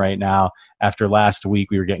kingdom right now. After last week,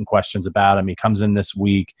 we were getting questions about him. He comes in this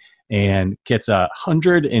week and gets a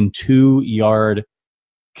 102-yard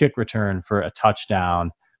kick return for a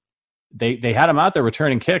touchdown. They had him out there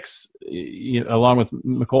returning kicks along with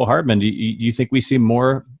Mecole Hardman. Do you think we see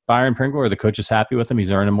more Byron Pringle, or the coach is happy with him?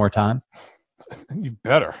 He's earning more time? You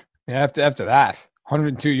better. After that,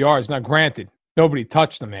 102 yards. Now, granted, nobody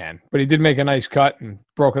touched the man, but he did make a nice cut and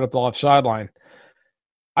broke it up the left sideline.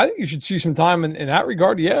 I think you should see some time in that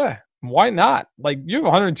regard. Yeah, why not? Like, you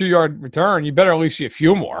have a 102-yard return. You better at least see a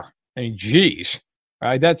few more. I mean, geez.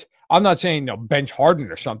 Right? I'm not saying bench Hardman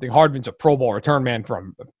or something. Hardman's a Pro Bowl return man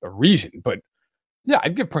for a reason. But, yeah,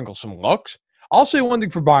 I'd give Pringle some looks. I'll say one thing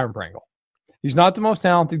for Byron Pringle. He's not the most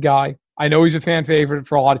talented guy. I know he's a fan favorite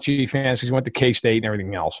for a lot of Chiefs fans because he went to K-State and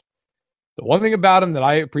everything else. The one thing about him that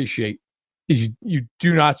I appreciate is you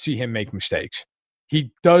do not see him make mistakes.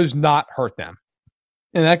 He does not hurt them.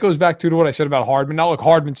 And that goes back to what I said about Hardman. Now, look,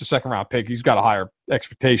 Hardman's a second-round pick. He's got a higher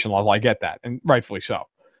expectation level. I get that, and rightfully so.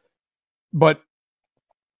 But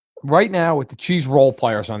right now, with the Chiefs role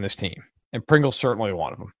players on this team, and Pringle's certainly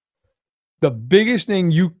one of them, the biggest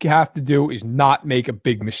thing you have to do is not make a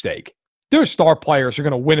big mistake. Their star players are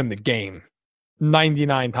going to win him the game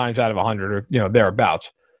 99 times out of 100 or thereabouts.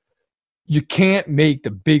 You can't make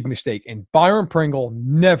the big mistake. And Byron Pringle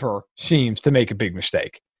never seems to make a big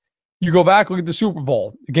mistake. You go back, look at the Super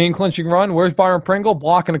Bowl, the game-clinching run. Where's Byron Pringle?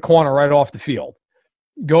 Blocking a corner right off the field.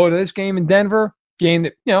 Go to this game in Denver, game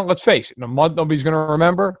that, let's face it, in a month nobody's going to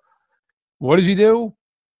remember. What does he do?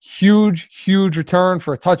 Huge, huge return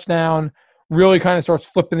for a touchdown. Really kind of starts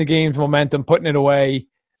flipping the game's momentum, putting it away.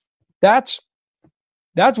 That's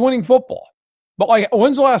winning football. But like,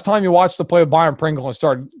 when's the last time you watched the play of Byron Pringle and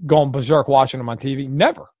started going berserk watching him on TV?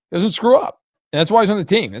 Never. Doesn't screw up. And that's why he's on the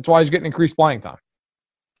team. That's why he's getting increased playing time.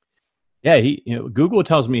 Yeah, Google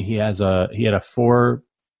tells me he had a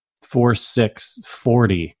 4.46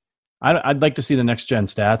 40. I'd like to see the next gen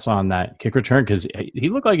stats on that kick return because he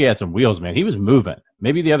looked like he had some wheels, man. He was moving.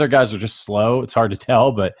 Maybe the other guys are just slow. It's hard to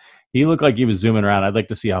tell, but he looked like he was zooming around. I'd like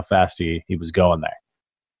to see how fast he was going there.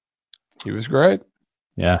 He was great.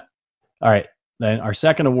 Yeah. All right. Then our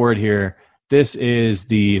second award here. I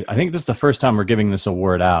think this is the first time we're giving this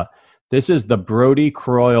award out. This is the Brodie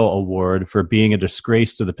Croyle Award for being a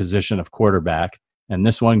disgrace to the position of quarterback. And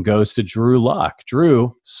this one goes to Drew Lock.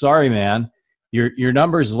 Drew, sorry, man. Your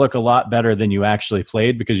numbers look a lot better than you actually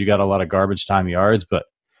played because you got a lot of garbage time yards. But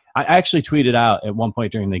I actually tweeted out at one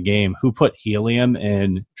point during the game who put helium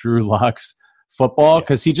in Drew Lock's football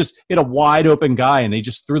because he had a wide open guy and they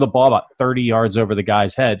just threw the ball about 30 yards over the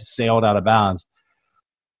guy's head, sailed out of bounds.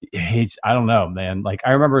 I don't know, man. Like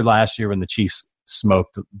I remember last year when the Chiefs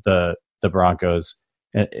smoked the Broncos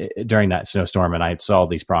during that snowstorm, and I saw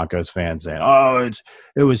these Broncos fans saying, "Oh,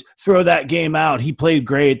 it was throw that game out. He played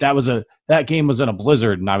great. That game was in a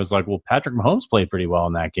blizzard." And I was like, "Well, Patrick Mahomes played pretty well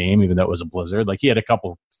in that game, even though it was a blizzard. Like he had a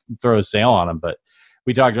couple throws sail on him." But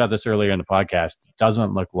we talked about this earlier in the podcast. It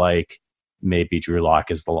doesn't look like maybe Drew Lock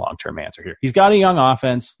is the long-term answer here. He's got a young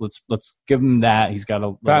offense. Let's give him that. He's got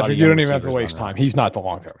a Patrick, you don't even have to waste time. He's not the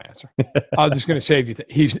long-term answer. I was just going to save you.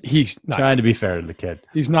 He's not trying to be fair to the kid.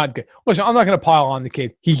 He's not good. Listen, I'm not going to pile on the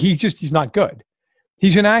kid. He's not good.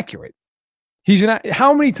 He's inaccurate.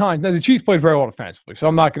 How many times? Now the Chiefs played very well defensively, so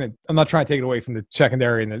I'm not trying to take it away from the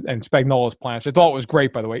secondary and Spagnuolo's plans. I thought it was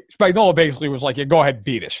great, by the way. Spagnuolo basically was like, "Yeah, go ahead,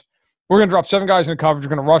 beat us. We're going to drop 7 guys in the coverage.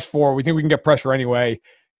 We're going to rush 4. We think we can get pressure anyway.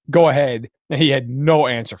 Go ahead." And he had no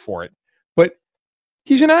answer for it. But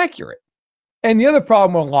he's inaccurate. And the other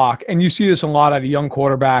problem with Locke, and you see this a lot out of young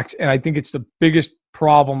quarterbacks, and I think it's the biggest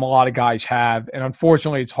problem a lot of guys have, and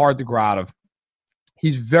unfortunately it's hard to grow out of.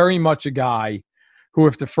 He's very much a guy who,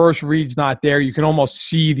 if the first read's not there, you can almost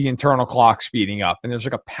see the internal clock speeding up. And there's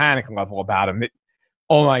like a panic level about him.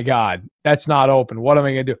 Oh my God, that's not open. What am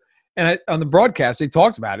I going to do? And on the broadcast, they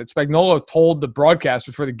talked about it. Spagnuolo told the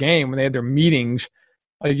broadcasters for the game when they had their meetings,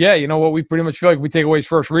 like, "Yeah, you know what? We pretty much feel like we take away his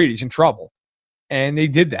first read, he's in trouble." And they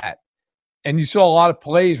did that. And you saw a lot of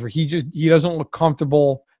plays where he doesn't look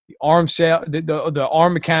comfortable. The arm the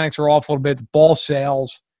arm mechanics are off a little bit. The ball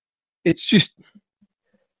sails. It's just,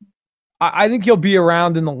 I think he'll be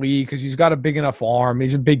around in the league because he's got a big enough arm.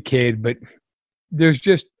 He's a big kid, but there's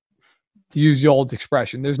just, to use the old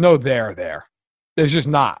expression, there's no there. There's just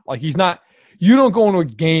not. Like he's not. You don't go into a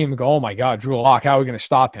game and go, "Oh my God, Drew Lock, how are we going to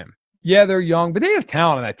stop him?" Yeah, they're young, but they have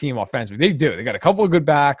talent on that team offensively. They do. They got a couple of good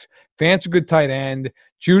backs. Fant's a good tight end.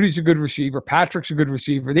 Judy's a good receiver. Patrick's a good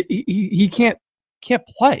receiver. He can't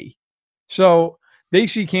play. So they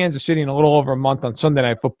see Kansas City in a little over a month on Sunday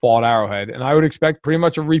Night Football at Arrowhead, and I would expect pretty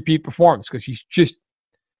much a repeat performance because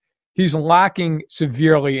he's lacking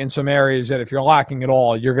severely in some areas that if you're lacking at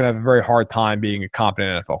all, you're going to have a very hard time being a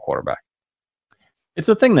competent NFL quarterback. It's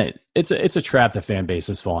a thing that it's a trap that fan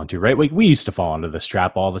bases fall into, right? Like we used to fall into this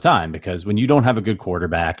trap all the time because when you don't have a good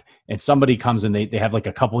quarterback and somebody comes in, they have like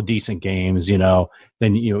a couple of decent games, then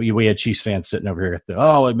we had Chiefs fans sitting over here.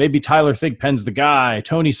 Oh, maybe Tyler Thigpen's the guy.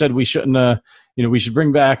 Tony said we shouldn't. We should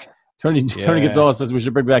bring back Tony. Yeah. Tony Gonzalez says we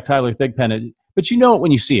should bring back Tyler Thigpen. But you know it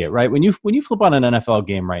when you see it, right? When you flip on an NFL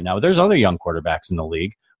game right now, there's other young quarterbacks in the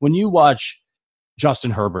league. When you watch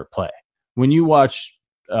Justin Herbert play, when you watch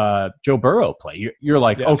Joe Burrow play, you're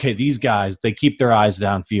like, yes. Okay, these guys, they keep their eyes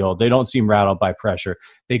downfield. They don't seem rattled by pressure.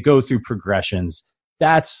 They go through progressions.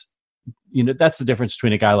 That's the difference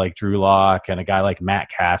between a guy like Drew Lock and a guy like Matt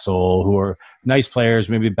Castle, who are nice players,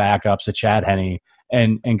 maybe backups, a Chad Henne,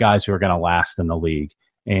 and guys who are going to last in the league.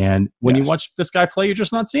 And when you watch this guy play, you're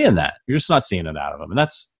just not seeing that. You're just not seeing it out of him. And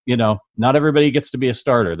that's, not everybody gets to be a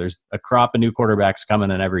starter. There's a crop of new quarterbacks coming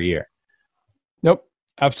in every year. Nope,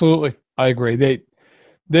 absolutely. I agree.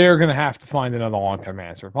 They're going to have to find another long-term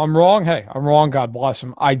answer. If I'm wrong, hey, I'm wrong. God bless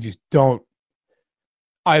them. I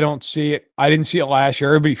don't see it. I didn't see it last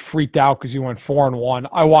year. Everybody freaked out because he went 4-1.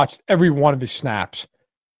 I watched every one of his snaps.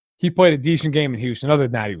 He played a decent game in Houston. Other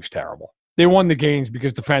than that, he was terrible. They won the games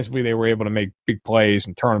because defensively they were able to make big plays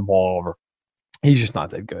and turn the ball over. He's just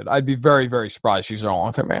not that good. I'd be very, very surprised he's a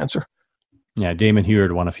long-term answer. Yeah, Damon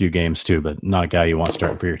Heward won a few games too, but not a guy you want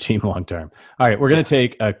starting for your team long term. All right, we're going to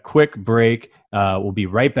take a quick break. We'll be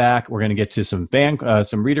right back. We're going to get to some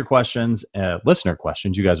reader questions, listener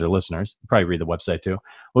questions. You guys are listeners. You probably read the website too.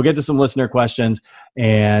 We'll get to some listener questions,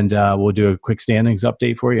 and we'll do a quick standings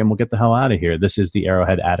update for you, and we'll get the hell out of here. This is the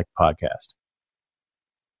Arrowhead Addict Podcast.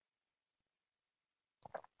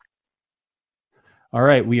 All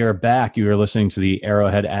right, we are back. You are listening to the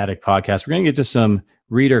Arrowhead Addict Podcast. We're going to get to some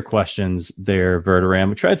reader questions there, Verderam.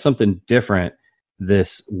 We tried something different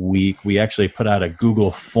this week. We actually put out a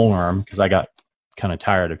Google form because I got kind of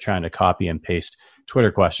tired of trying to copy and paste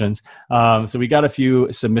Twitter questions. So we got a few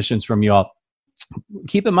submissions from y'all.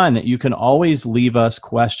 Keep in mind that you can always leave us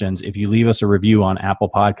questions if you leave us a review on Apple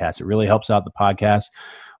Podcasts. It really helps out the podcast.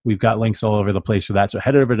 We've got links all over the place for that. So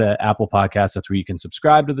head over to Apple Podcasts. That's where you can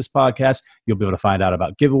subscribe to this podcast. You'll be able to find out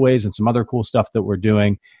about giveaways and some other cool stuff that we're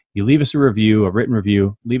doing. You leave us a review, a written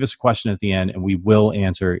review, leave us a question at the end, and we will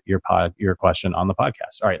answer your question on the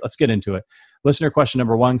podcast. All right, let's get into it. Listener question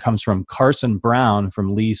number 1 comes from Carson Brown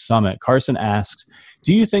from Lee's Summit. Carson asks,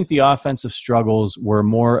 do you think the offensive struggles were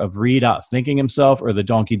more of Reed outthinking himself or the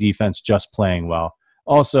Donkey defense just playing well?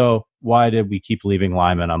 Also, why did we keep leaving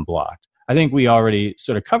Lyman unblocked? I think we already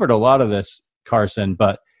sort of covered a lot of this, Carson,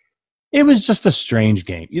 but it was just a strange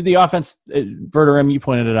game. The offense, Verderam, you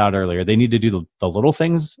pointed it out earlier. They need to do the little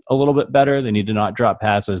things a little bit better. They need to not drop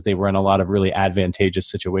passes. They were in a lot of really advantageous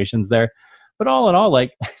situations there. But all in all,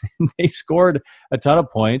 like they scored a ton of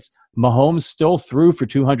points. Mahomes still threw for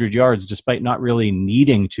 200 yards despite not really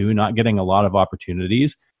needing to, not getting a lot of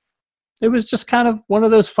opportunities. It was just kind of one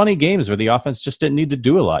of those funny games where the offense just didn't need to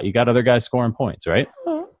do a lot. You got other guys scoring points, right?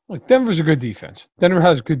 Look, Denver's a good defense. Denver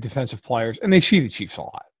has good defensive players, and they see the Chiefs a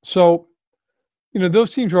lot. So,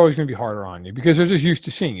 those teams are always going to be harder on you because they're just used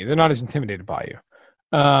to seeing you. They're not as intimidated by you.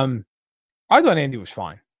 I thought Andy was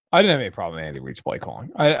fine. I didn't have any problem with Andy Reid's play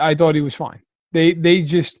calling. I thought he was fine. They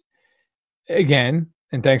just, again,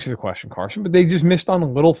 and thanks for the question, Carson, but they just missed on the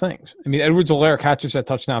little things. I mean, Edwards-Helaire catches that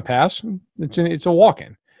touchdown pass. It's a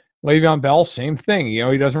walk-in. Le'Veon Bell, same thing.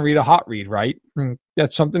 He doesn't read a hot read, right?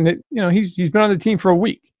 That's something that, he's been on the team for a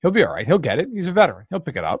week. He'll be all right. He'll get it. He's a veteran. He'll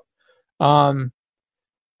pick it up.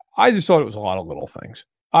 I just thought it was a lot of little things.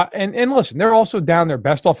 And listen, they're also down their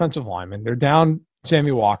best offensive lineman. They're down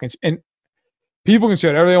Sammy Watkins. And people can say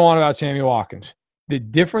whatever they want about Sammy Watkins. The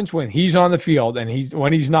difference when he's on the field and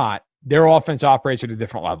when he's not, their offense operates at a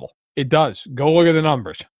different level. It does. Go look at the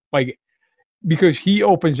numbers. Because he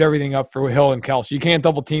opens everything up for Hill and Kelsey. You can't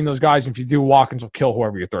double team those guys. And if you do, Watkins will kill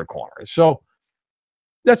whoever your third corner is. So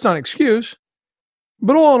that's not an excuse.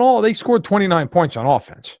 But all in all, they scored 29 points on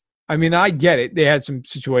offense. I mean, I get it. They had some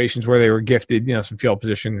situations where they were gifted, some field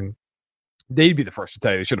position, and they'd be the first to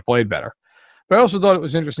tell you they should have played better. But I also thought it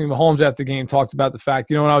was interesting. Mahomes after the game talked about the fact,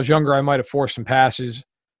 when I was younger, I might have forced some passes.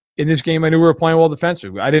 In this game, I knew we were playing well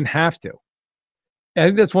defensively. I didn't have to. And I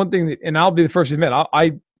think that's one thing that, and I'll be the first to admit,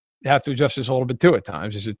 I have to adjust this a little bit too at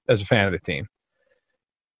times as a fan of the team.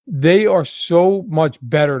 They are so much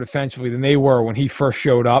better defensively than they were when he first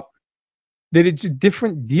showed up that it's a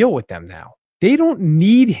different deal with them now. They don't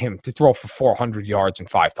need him to throw for 400 yards and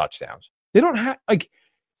 5 touchdowns. They don't have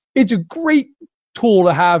it's a great tool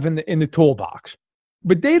to have in the toolbox,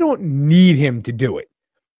 but they don't need him to do it.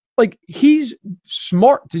 He's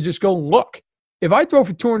smart to just go, look, if I throw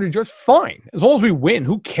for 200 yards, fine. As long as we win,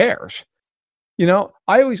 who cares? I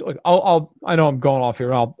always I know I'm going off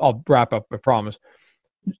here, and I'll wrap up, I promise.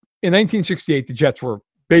 In 1968, the Jets were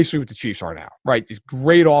basically what the Chiefs are now, right? This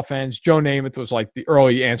great offense. Joe Namath was like the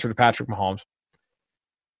early answer to Patrick Mahomes.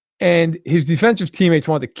 And his defensive teammates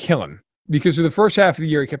wanted to kill him because for the first half of the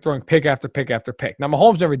year, he kept throwing pick after pick after pick. Now,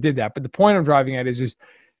 Mahomes never did that, but the point I'm driving at is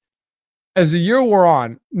as the year wore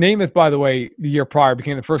on, Namath, by the way, the year prior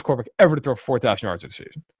became the first quarterback ever to throw for 4,000 yards of the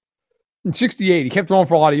season. In 68, he kept throwing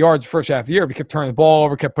for a lot of yards the first half of the year, but he kept turning the ball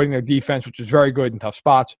over, kept putting their defense, which was very good in tough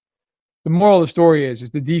spots. The moral of the story is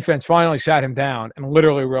the defense finally sat him down and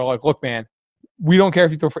literally were like, look, man, we don't care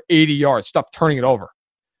if you throw for 80 yards. Stop turning it over.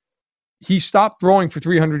 He stopped throwing for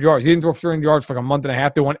 300 yards. He didn't throw for 300 yards for like a month and a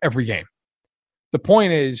half. They won every game. The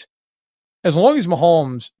point is, as long as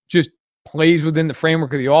Mahomes just plays within the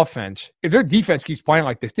framework of the offense, if their defense keeps playing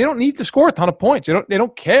like this, they don't need to score a ton of points. They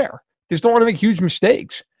don't care. They just don't want to make huge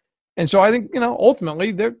mistakes. And so I think,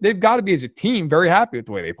 ultimately, they've got to be, as a team, very happy with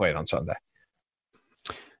the way they played on Sunday.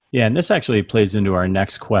 Yeah, and this actually plays into our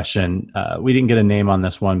next question. We didn't get a name on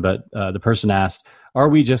this one, but the person asked, are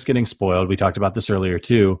we just getting spoiled? We talked about this earlier,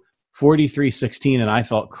 too. 43-16, and I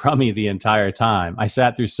felt crummy the entire time. I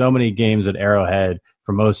sat through so many games at Arrowhead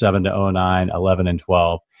from 07 to 09, 11, and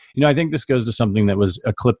 12. I think this goes to something that was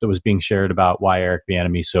a clip that was being shared about why Eric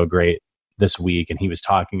Bieniemy is so great this week, and he was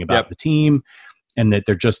talking about the team and that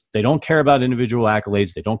they don't care about individual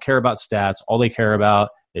accolades. They don't care about stats. All they care about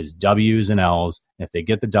is W's and L's. And if they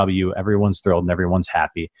get the W, everyone's thrilled and everyone's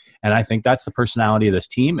happy. And I think that's the personality of this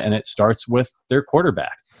team. And it starts with their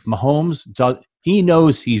quarterback. Mahomes, he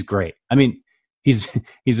knows he's great. I mean, he's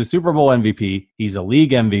a Super Bowl MVP. He's a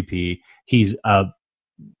league MVP. He has a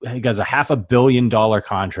 $500 million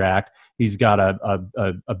contract. He's got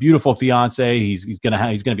a beautiful fiance. He's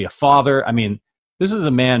gonna be a father. I mean, this is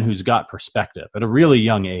a man who's got perspective at a really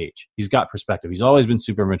young age. He's got perspective. He's always been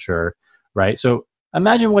super mature, right? So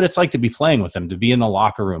imagine what it's like to be playing with him, to be in the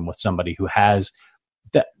locker room with somebody who has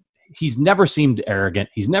that. He's never seemed arrogant.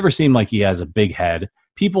 He's never seemed like he has a big head.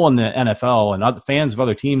 People in the NFL and other fans of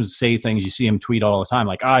other teams say things. You see him tweet all the time,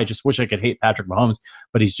 like, I just wish I could hate Patrick Mahomes,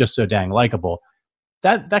 but he's just so dang likable.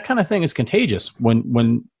 That kind of thing is contagious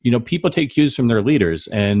when people take cues from their leaders.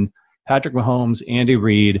 And Patrick Mahomes, Andy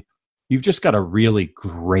Reid, you've just got a really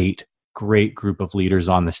great group of leaders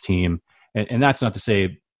on this team. And that's not to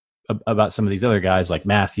say about some of these other guys like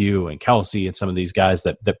Matthew and Kelsey and some of these guys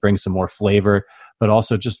that bring some more flavor, but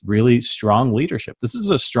also just really strong leadership. This is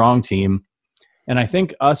a strong team. And I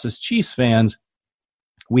think us as Chiefs fans,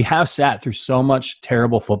 we have sat through so much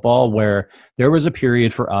terrible football where there was a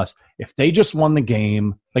period for us, if they just won the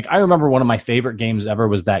game, like I remember one of my favorite games ever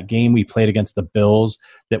was that game we played against the Bills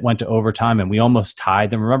that went to overtime and we almost tied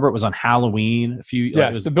them. Remember, it was on Halloween.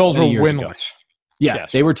 The Bills were winless.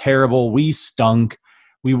 Yes. They were terrible. We stunk.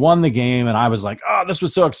 We won the game, and I was like, oh, this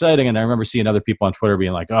was so exciting. And I remember seeing other people on Twitter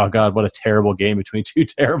being like, oh, God, what a terrible game between two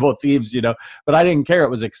terrible teams, But I didn't care.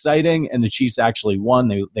 It was exciting, and the Chiefs actually won.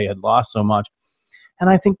 They had lost so much. And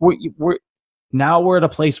I think we're at a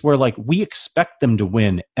place where, like, we expect them to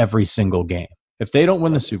win every single game. If they don't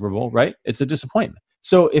win the Super Bowl, right, it's a disappointment.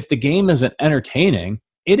 So if the game isn't entertaining,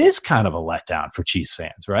 it is kind of a letdown for Chiefs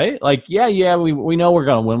fans, right? Like, we know we're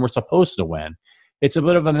going to win. We're supposed to win. It's a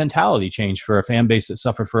bit of a mentality change for a fan base that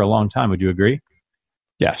suffered for a long time. Would you agree?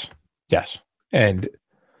 Yes. And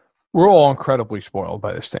we're all incredibly spoiled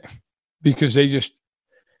by this thing because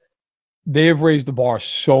they have raised the bar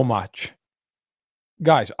so much.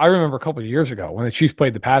 Guys, I remember a couple of years ago when the Chiefs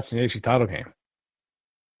played the Pats in the AFC title game.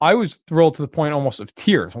 I was thrilled to the point almost of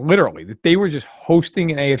tears, literally, that they were just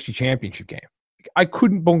hosting an AFC championship game. I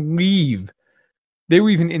couldn't believe they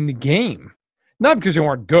were even in the game. Not because they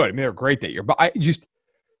weren't good. I mean, they were great that year. But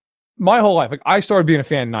my whole life, like I started being a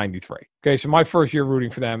fan in 93. Okay, so my first year rooting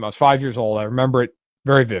for them, I was 5 years old. I remember it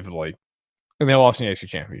very vividly. And they lost in the AFC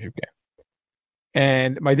championship game.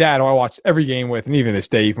 And my dad, who I watched every game with, and even this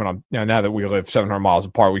day, even when I'm, now that we live 700 miles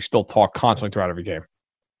apart, we still talk constantly throughout every game.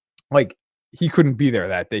 Like, he couldn't be there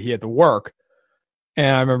that day. He had to work.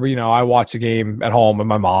 And I remember, I watched the game at home with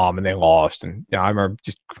my mom, and they lost. And I remember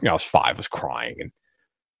I was 5, I was crying. And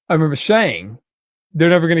I remember saying, they're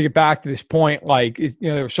never going to get back to this point. Like,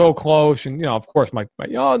 they were so close. And, of course,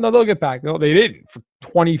 no, they'll get back. No, they didn't for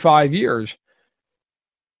 25 years.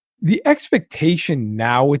 The expectation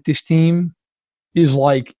now with this team is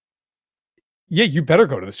like, yeah, you better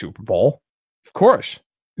go to the Super Bowl. Of course.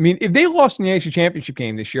 I mean, if they lost in the AFC Championship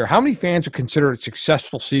game this year, how many fans would consider it a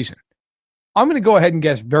successful season? I'm going to go ahead and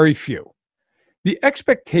guess very few. The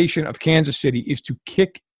expectation of Kansas City is to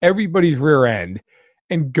kick everybody's rear end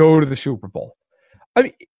and go to the Super Bowl. I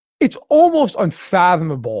mean, it's almost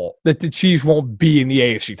unfathomable that the Chiefs won't be in the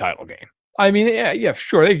AFC title game. I mean, yeah,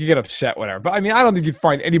 sure, they could get upset, whatever. But I mean, I don't think you'd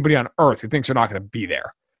find anybody on earth who thinks they're not going to be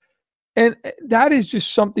there. And that is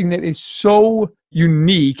just something that is so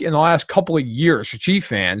unique in the last couple of years for Chiefs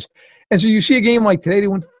fans. And so you see a game like today, they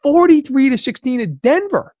went 43-16 at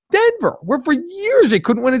Denver, where for years they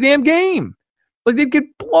couldn't win a damn game. Like, they'd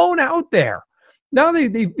get blown out there. Now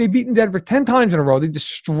they've beaten Denver 10 times in a row. They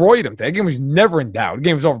destroyed them. That game was never in doubt. The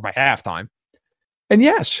game was over by halftime. And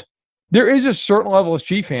yes, there is a certain level of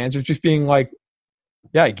Chiefs fans of just being like,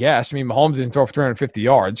 yeah, I guess. I mean, Mahomes didn't throw for 350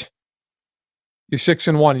 yards. You're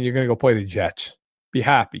 6-1 and you're going to go play the Jets. Be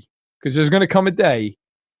happy. Because there's going to come a day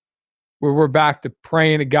where we're back to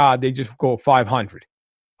praying to God they just go 500.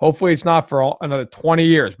 Hopefully it's not for another 20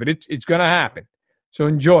 years, but it's going to happen. So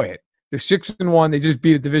enjoy it. They're 6-1. They just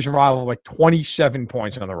beat a division rival like 27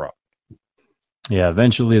 points on the road. Yeah,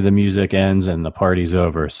 eventually the music ends and the party's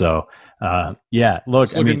over. So,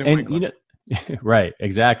 look, I mean, right,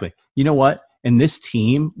 exactly. You know what? And this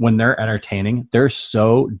team, when they're entertaining, they're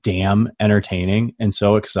so damn entertaining and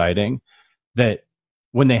so exciting that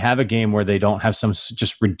when they have a game where they don't have some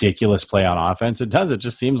just ridiculous play on offense, it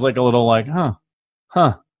just seems like a little like, it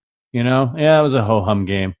was a ho-hum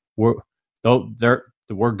game. We're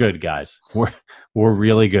good, guys. We're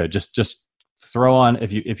really good. Just throw on,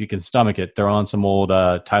 if you can stomach it, throw on some old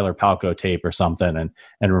Tyler Palco tape or something,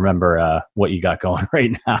 and remember what you got going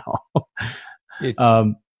right now.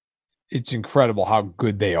 It's incredible how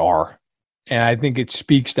good they are. And I think it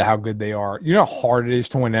speaks to how good they are. You know how hard it is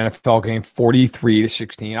to win an NFL game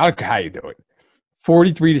 43-16. I don't care how you do it.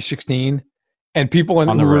 43-16. And people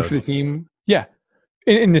on the road for the team,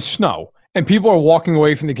 in the snow. And people are walking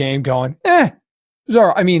away from the game going,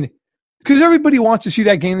 Zara. I mean, because everybody wants to see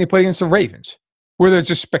that game they play against the Ravens, where they're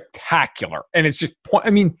just spectacular. And it's just,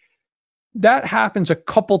 that happens a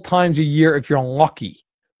couple times a year if you're lucky.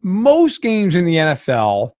 Most games in the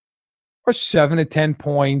NFL are 7 to 10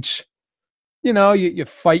 points. You know, you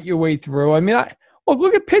fight your way through. I mean,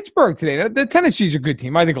 look at Pittsburgh today. The Tennessee's a good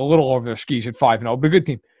team. I think a little over their skis at 5-0, but a good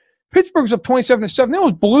team. Pittsburgh's up 27-7. They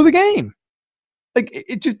almost blew the game. Like,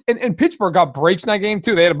 it just, and Pittsburgh got breaks in that game,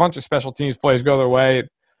 too. They had a bunch of special teams plays go their way.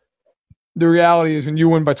 The reality is when you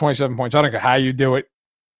win by 27 points, I don't care how you do it,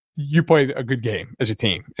 you played a good game as a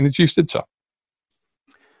team. And the Chiefs did so.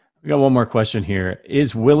 We got one more question here.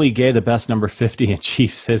 Is Willie Gay the best number 50 in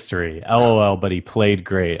Chiefs history? LOL, but he played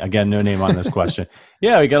great. Again, no name on this question.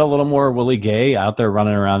 Yeah, we got a little more Willie Gay out there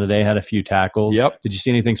running around today, had a few tackles. Yep. Did you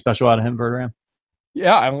see anything special out of him, Verderam?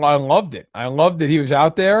 Yeah, I loved it. I loved that he was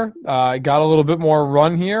out there. Got a little bit more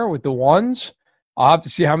run here with the ones. I'll have to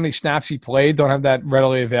see how many snaps he played. Don't have that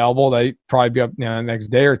readily available. They probably be up the next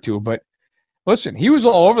day or two. But listen, he was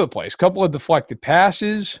all over the place. A couple of deflected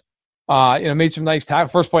passes. Made some nice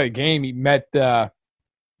tackles. First play of the game, he met Philip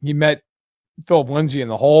Lindsay in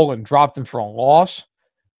the hole and dropped him for a loss.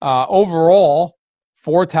 Overall,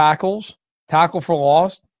 4 tackles, tackle for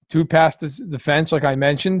loss, 2 past the fence, like I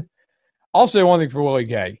mentioned. I'll say one thing for Willie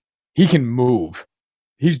Gay. He can move.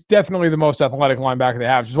 He's definitely the most athletic linebacker they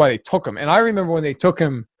have, which is why they took him. And I remember when they took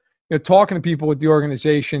him, talking to people with the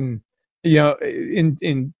organization,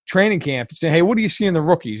 in training camp, saying, hey, what do you see in the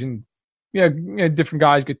rookies? And different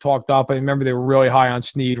guys get talked up. I remember they were really high on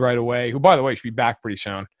Snead right away, who, by the way, should be back pretty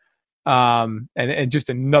soon. And just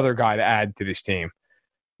another guy to add to this team.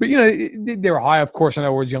 But, they were high, of course, on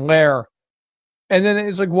Edwards and Lair. And then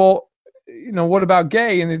it's like, well, what about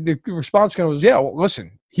Gay? And the response kind of was, yeah, well,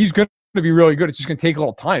 listen, he's going to be really good. It's just going to take a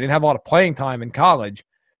little time. He didn't have a lot of playing time in college.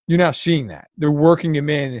 You're now seeing that. They're working him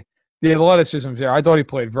in. The athleticism's there. I thought he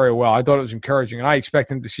played very well. I thought it was encouraging. And I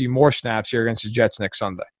expect him to see more snaps here against the Jets next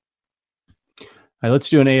Sunday. All right, let's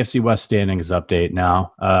do an AFC West standings update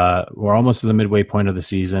now. We're almost to the midway point of the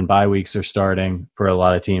season. Bye weeks are starting for a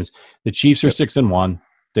lot of teams. The Chiefs are 6-1.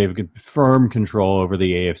 They have firm control over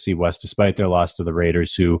the AFC West, despite their loss to the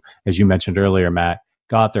Raiders, who, as you mentioned earlier, Matt,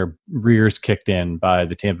 got their rears kicked in by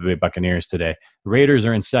the Tampa Bay Buccaneers today. The Raiders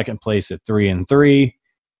are in second place at 3-3.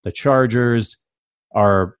 The Chargers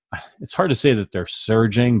are, it's hard to say that they're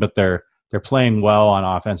surging, but they're playing well on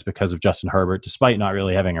offense because of Justin Herbert, despite not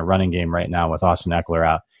really having a running game right now with Austin Eckler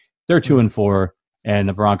out. They're 2-4, and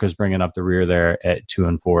the Broncos bringing up the rear there at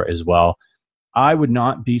 2-4 as well. I would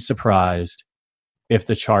not be surprised if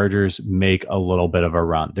the Chargers make a little bit of a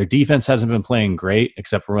run. Their defense hasn't been playing great,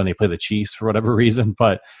 except for when they play the Chiefs for whatever reason,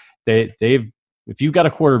 but they've if you've got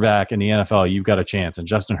a quarterback in the NFL, you've got a chance, and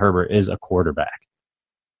Justin Herbert is a quarterback.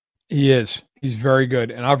 He is. He's very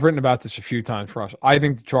good. And I've written about this a few times for us. I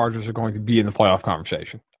think the Chargers are going to be in the playoff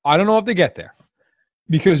conversation. I don't know if they get there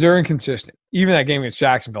because they're inconsistent. Even that game against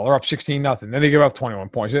Jacksonville, they're up 16-0. Then they give up 21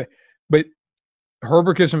 points. But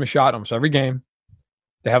Herbert gives them a shot almost every game.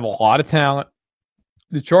 They have a lot of talent.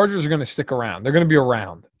 The Chargers are going to stick around. They're going to be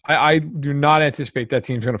around. I do not anticipate that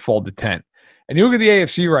team's going to fold the tent. And you look at the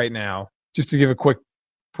AFC right now, just to give a quick,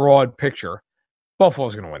 broad picture,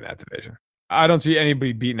 Buffalo's going to win that division. I don't see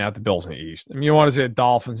anybody beating out the Bills in the East. I mean, you want to say the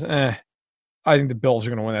Dolphins, I think the Bills are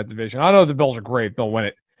going to win that division. I know the Bills are great. They'll win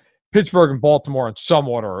it. Pittsburgh and Baltimore in some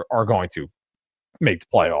order are going to make the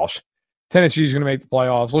playoffs. Tennessee's going to make the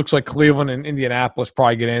playoffs. Looks like Cleveland and Indianapolis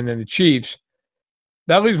probably get in. And the Chiefs,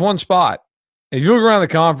 that leaves one spot. If you look around the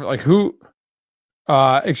conference, like if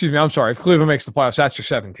Cleveland makes the playoffs, that's your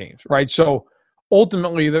 7 teams, right? So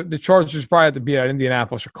ultimately, the Chargers probably have to beat out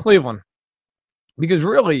Indianapolis or Cleveland because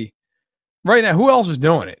really, right now, who else is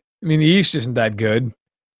doing it? I mean, the East isn't that good.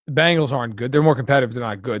 The Bengals aren't good. They're more competitive. They're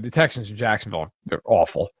not good. The Texans and Jacksonville, they're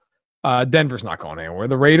awful. Denver's not going anywhere.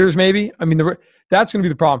 The Raiders, maybe. I mean, that's going to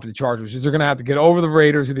be the problem for the Chargers is they're going to have to get over the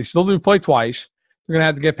Raiders, who they still do play twice. They're going to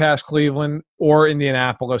have to get past Cleveland or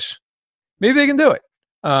Indianapolis. Maybe they can do it.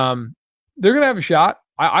 They're going to have a shot.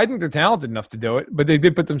 I think they're talented enough to do it, but they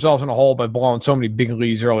did put themselves in a hole by blowing so many big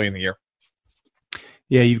leads early in the year.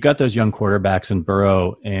 Yeah, you've got those young quarterbacks in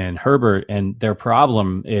Burrow and Herbert, and their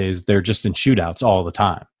problem is they're just in shootouts all the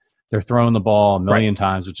time. They're throwing the ball a million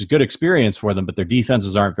times, which is good experience for them, but their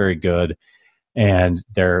defenses aren't very good. and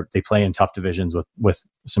they play in tough divisions with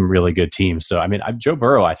some really good teams. So I mean, Joe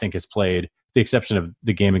Burrow, I think, has played, the exception of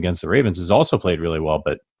the game against the Ravens, has also played really well,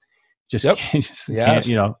 but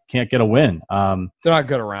can't get a win. They're not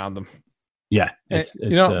good around them. Yeah,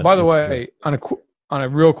 by the way, on a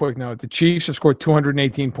real quick note, the Chiefs have scored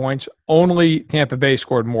 218 points. Only Tampa Bay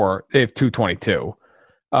scored more. They have 222.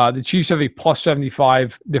 The Chiefs have a plus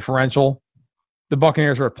 75 differential. The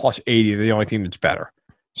Buccaneers are at plus 80. They're the only team that's better.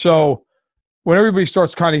 So when everybody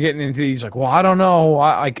starts kind of getting into these, like, well, I don't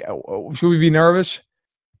know, should we be nervous?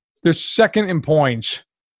 They're second in points,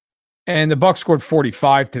 and the Bucs scored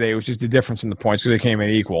 45 today, which is the difference in the points because they came in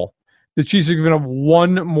equal. The Chiefs are giving up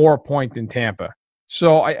one more point than Tampa.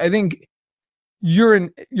 So I think you're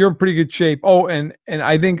in pretty good shape. Oh, and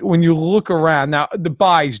I think when you look around now, the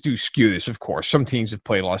buys do skew this, of course. Some teams have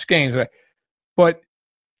played less games, but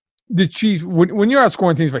the Chiefs, when you're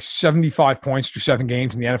outscoring teams by 75 points through 7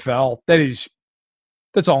 games in the NFL,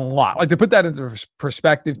 that's a lot. Like, to put that into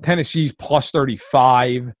perspective, Tennessee's plus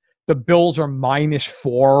 35. The Bills are minus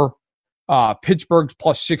 4. Pittsburgh's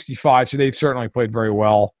plus 65, so they've certainly played very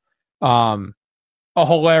well. A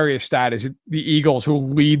hilarious stat is the Eagles, who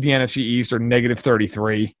lead the NFC East, are negative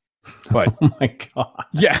 33. But oh my God.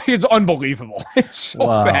 Yeah, it's unbelievable. It's so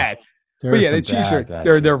bad. But yeah, the Chiefs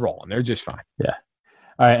they're rolling. They're just fine. Yeah.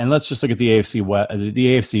 All right, and let's just look at the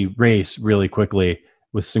AFC race really quickly,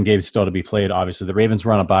 with some games still to be played. Obviously, the Ravens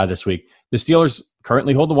were on a bye this week. The Steelers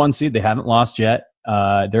currently hold the 1 seed. They haven't lost yet.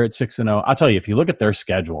 They're at 6-0. I'll tell you, if you look at their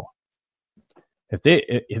schedule, if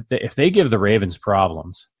they give the Ravens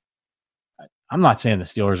problems, I'm not saying the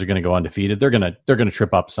Steelers are going to go undefeated. They're going to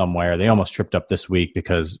trip up somewhere. They almost tripped up this week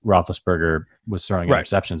because Roethlisberger was throwing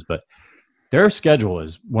interceptions, but their schedule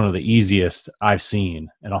is one of the easiest I've seen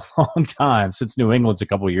in a long time, since New England's a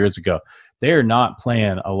couple of years ago. They are not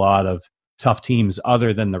playing a lot of tough teams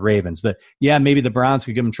other than the Ravens. Maybe the Browns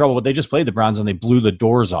could give them trouble, but they just played the Browns and they blew the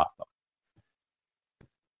doors off them.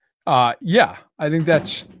 I think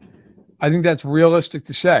that's realistic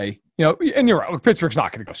to say. And you're right. Look, Pittsburgh's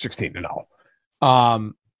not going to go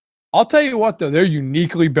 16-0. I'll tell you what, though, they're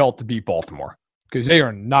uniquely built to beat Baltimore because they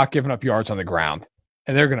are not giving up yards on the ground,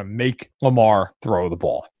 and they're going to make Lamar throw the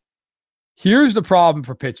ball. Here's the problem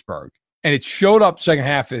for Pittsburgh, and it showed up second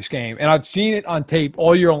half of this game, and I've seen it on tape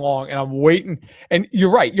all year long, and I'm waiting. And you're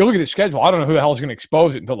right. You look at the schedule. I don't know who the hell is going to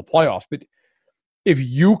expose it until the playoffs, but if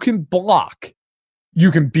you can block,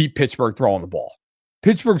 you can beat Pittsburgh throwing the ball.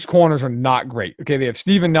 Pittsburgh's corners are not great. Okay, they have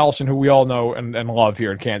Steven Nelson, who we all know and love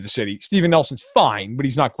here in Kansas City. Steven Nelson's fine, but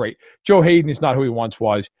he's not great. Joe Hayden is not who he once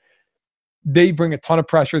was. They bring a ton of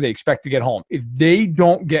pressure. They expect to get home. If they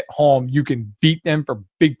don't get home, you can beat them for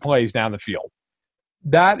big plays down the field.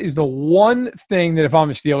 That is the one thing that if I'm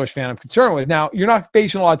a Steelers fan, I'm concerned with. Now, you're not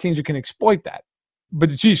facing a lot of teams that can exploit that, but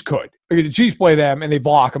the Chiefs could. Because the Chiefs play them and they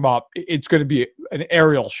block them up. It's going to be an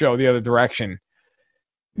aerial show the other direction.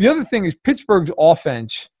 The other thing is Pittsburgh's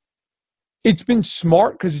offense, it's been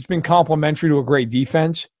smart because it's been complementary to a great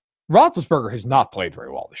defense. Roethlisberger has not played very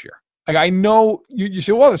well this year. Like, I know you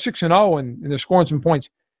say, well, they're 6-0 and they're scoring some points.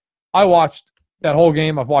 I watched that whole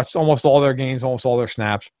game. I've watched almost all their games, almost all their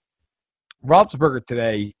snaps. Roethlisberger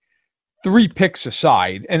today, 3 picks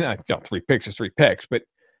aside, and 3 picks is 3 picks, but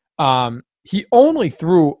he only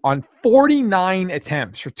threw on 49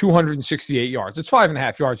 attempts for 268 yards. It's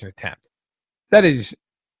 5.5 yards an attempt. That is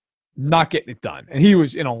not getting it done. And he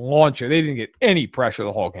was in a launcher. They didn't get any pressure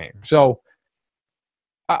the whole game. So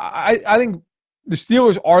I think the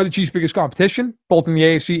Steelers are the Chiefs' biggest competition, both in the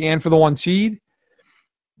AFC and for the 1 seed.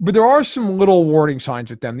 But there are some little warning signs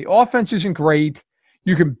with them. The offense isn't great.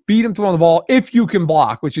 You can beat them throwing the ball if you can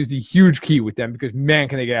block, which is the huge key with them because, man,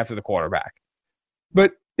 can they get after the quarterback.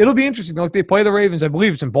 But it'll be interesting. Look, they play the Ravens. I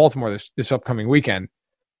believe it's in Baltimore this upcoming weekend.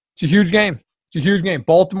 It's a huge game. It's a huge game.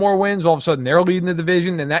 Baltimore wins. All of a sudden, they're leading the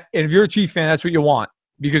division. And if you're a Chiefs fan, that's what you want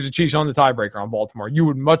because the Chiefs own the tiebreaker on Baltimore. You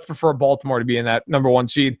would much prefer Baltimore to be in that number 1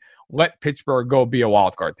 seed. Let Pittsburgh go be a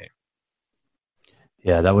wild card team.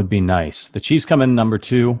 Yeah, that would be nice. The Chiefs come in number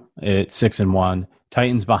 2 at 6-1.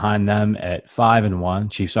 Titans behind them at 5-1.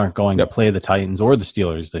 Chiefs aren't going to play the Titans or the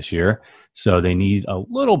Steelers this year, so they need a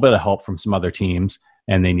little bit of help from some other teams,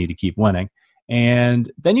 and they need to keep winning. And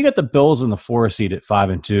then you got the Bills in the 4 seed at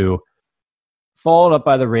 5-2, followed up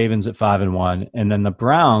by the Ravens at 5-1, and then the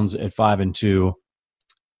Browns at 5-2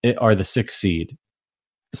 are the 6 seed.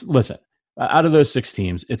 Listen, out of those 6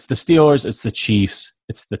 teams, it's the Steelers, it's the Chiefs,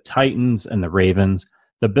 it's the Titans, and the Ravens.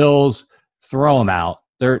 The Bills, throw them out.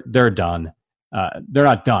 They're done. They're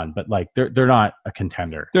not done, but like they're not a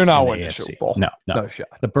contender. They're not winning the Super Bowl. No shot.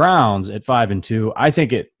 The Browns at 5-2. I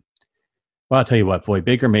think it. Well, I'll tell you what, boy,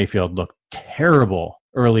 Baker Mayfield looked terrible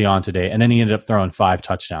early on today, and then he ended up throwing 5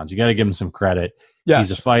 touchdowns. You got to give him some credit. Yes,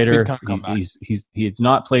 he's a fighter. He's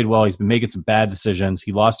not played well. He's been making some bad decisions.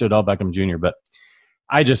 He lost to Odell Beckham Jr., but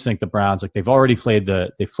I just think the Browns, like, they've played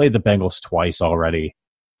the Bengals twice already.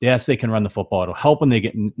 Yes, they can run the football. It'll help when they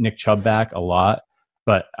get Nick Chubb back a lot,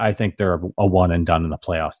 but I think they're a one and done in the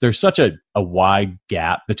playoffs. There's such a wide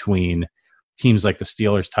gap between teams like the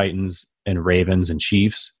Steelers, Titans, and Ravens and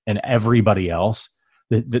Chiefs and everybody else.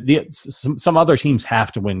 Some other teams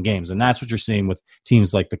have to win games, and that's what you're seeing with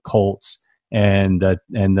teams like the Colts and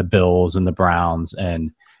the Bills and the Browns,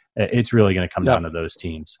 and it's really going to come down to those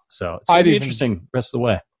teams. So it's going to be interesting rest of the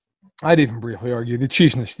way. I'd even briefly argue the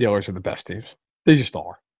Chiefs and the Steelers are the best teams. They just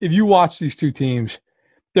are. If you watch these two teams,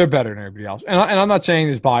 they're better than everybody else. And I'm not saying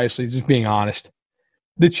this biasly, just being honest.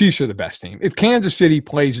 The Chiefs are the best team. If Kansas City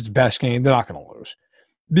plays its best game, they're not going to lose.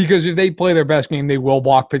 Because if they play their best game, they will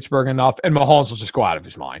block Pittsburgh enough, and Mahomes will just go out of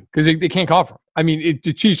his mind because they can't cover him. I mean,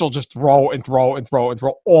 the Chiefs will just throw and throw and throw and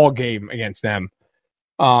throw all game against them.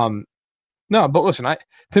 No, but listen,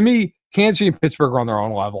 to me, Kansas City and Pittsburgh are on their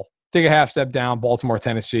own level. Take a half step down, Baltimore,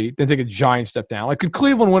 Tennessee, then take a giant step down. Like, could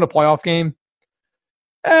Cleveland win a playoff game?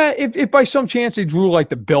 If by some chance they drew like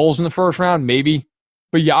the Bills in the first round, maybe.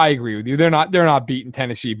 But yeah, I agree with you. They're not beating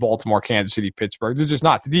Tennessee, Baltimore, Kansas City, Pittsburgh. They're just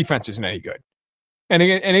not. The defense isn't any good. And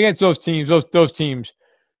against those teams, those teams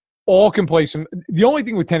all can play some. The only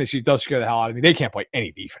thing with Tennessee does scare the hell out of me, they can't play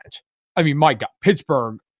any defense. I mean, my God,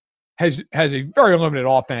 Pittsburgh has a very limited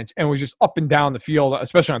offense and was just up and down the field,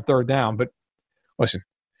 especially on third down. But listen,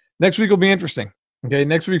 next week will be interesting. Okay,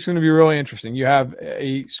 next week's going to be really interesting. You have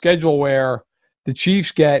a schedule where the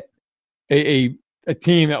Chiefs get a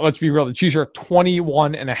team that, let's be real, the Chiefs are a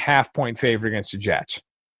 21.5-point favorite against the Jets.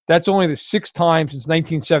 That's only the 6th time since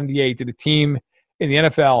 1978 that a team in the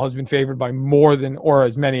NFL has been favored by more than or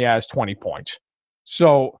as many as 20 points.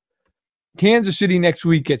 So Kansas City next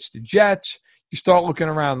week gets the Jets. You start looking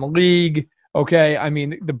around the league. Okay, I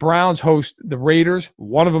mean, the Browns host the Raiders.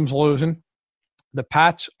 One of them's losing. The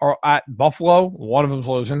Pats are at Buffalo. One of them's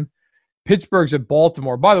losing. Pittsburgh's at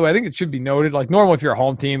Baltimore. By the way, I think it should be noted, like, normally if you're a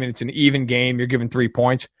home team and it's an even game, you're given 3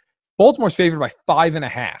 points. Baltimore's favored by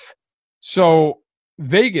 5.5. So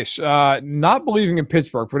Vegas, not believing in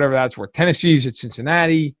Pittsburgh, whatever that's worth. Tennessee's at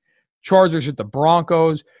Cincinnati. Chargers at the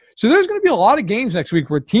Broncos. So there's going to be a lot of games next week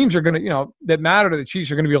where teams are going to, that matter to the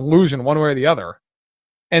Chiefs are going to be losing one way or the other.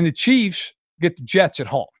 And the Chiefs get the Jets at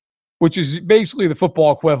home, which is basically the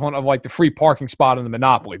football equivalent of like the free parking spot on the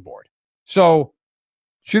Monopoly board. So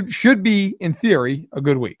should be, in theory, a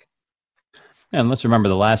good week. And let's remember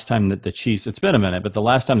the last time that the Chiefs, it's been a minute, but the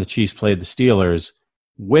last time the Chiefs played the Steelers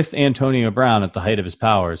with Antonio Brown at the height of his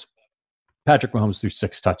powers, Patrick Mahomes threw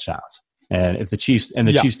 6 touchdowns. And if the Chiefs and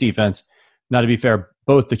the Chiefs defense, now to be fair,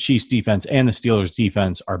 both the Chiefs defense and the Steelers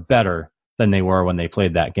defense are better than they were when they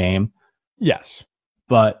played that game. Yes.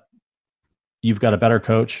 But you've got a better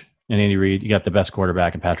coach in Andy Reid. You got the best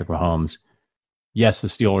quarterback in Patrick Mahomes. Yes, the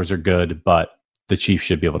Steelers are good, but the Chiefs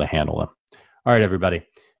should be able to handle them. All right, everybody.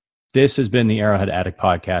 This has been the Arrowhead Addict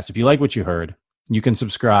Podcast. If you like what you heard, you can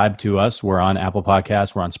subscribe to us. We're on Apple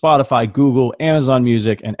Podcasts. We're on Spotify, Google, Amazon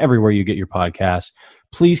Music, and everywhere you get your podcasts.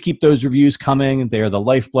 Please keep those reviews coming. They are the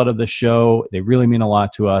lifeblood of the show. They really mean a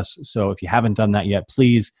lot to us. So if you haven't done that yet,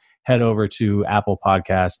 please head over to Apple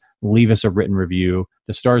Podcasts. Leave us a written review.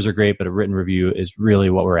 The stars are great, but a written review is really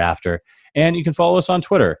what we're after. And you can follow us on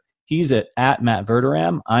Twitter. He's at Matt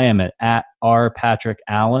Verderam. I am at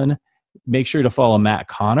 @RPatrickAllen. Make sure to follow Matt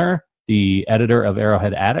Connor, the editor of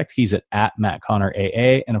Arrowhead Addict. He's at Matt Connor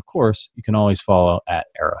AA. And of course, you can always follow at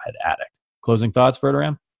Arrowhead Addict. Closing thoughts,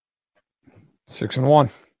 Verderam? 6-1.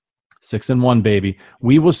 6-1, baby.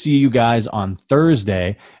 We will see you guys on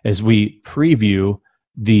Thursday as we preview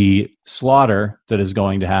the slaughter that is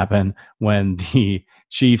going to happen when the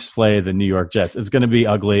Chiefs play the New York Jets. It's going to be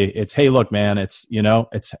ugly. It's, hey, look, man, it's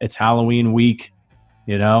Halloween week.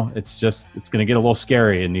 It's going to get a little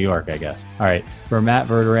scary in New York, I guess. All right. For Matt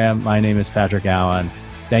Verderam, my name is Patrick Allen.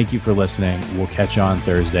 Thank you for listening. We'll catch you on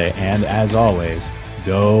Thursday. And as always,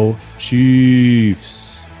 go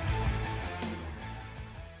Chiefs.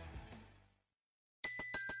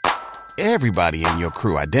 Everybody in your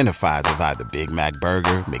crew identifies as either Big Mac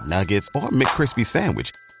Burger, McNuggets, or McCrispy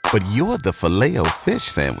Sandwich. But you're the Filet-O-Fish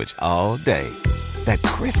Sandwich all day. That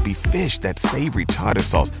crispy fish, that savory tartar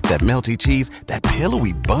sauce, that melty cheese, that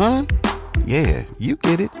pillowy bun. Yeah, you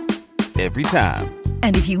get it. Every time.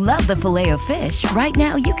 And if you love the Filet-O-Fish, right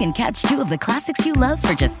now you can catch 2 of the classics you love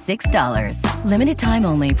for just $6. Limited time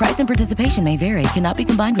only. Price and participation may vary. Cannot be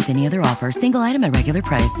combined with any other offer. Single item at regular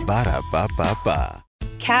price. Ba-da-ba-ba-ba.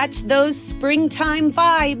 Catch those springtime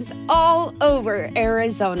vibes all over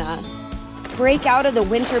Arizona. Break out of the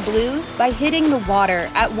winter blues by hitting the water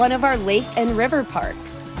at one of our lake and river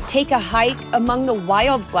parks. Take a hike among the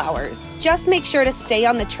wildflowers. Just make sure to stay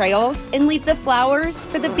on the trails and leave the flowers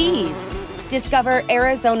for the bees. Discover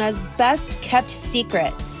Arizona's best-kept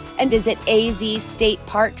secret and visit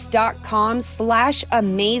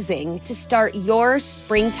azstateparks.com/amazing to start your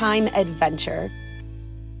springtime adventure.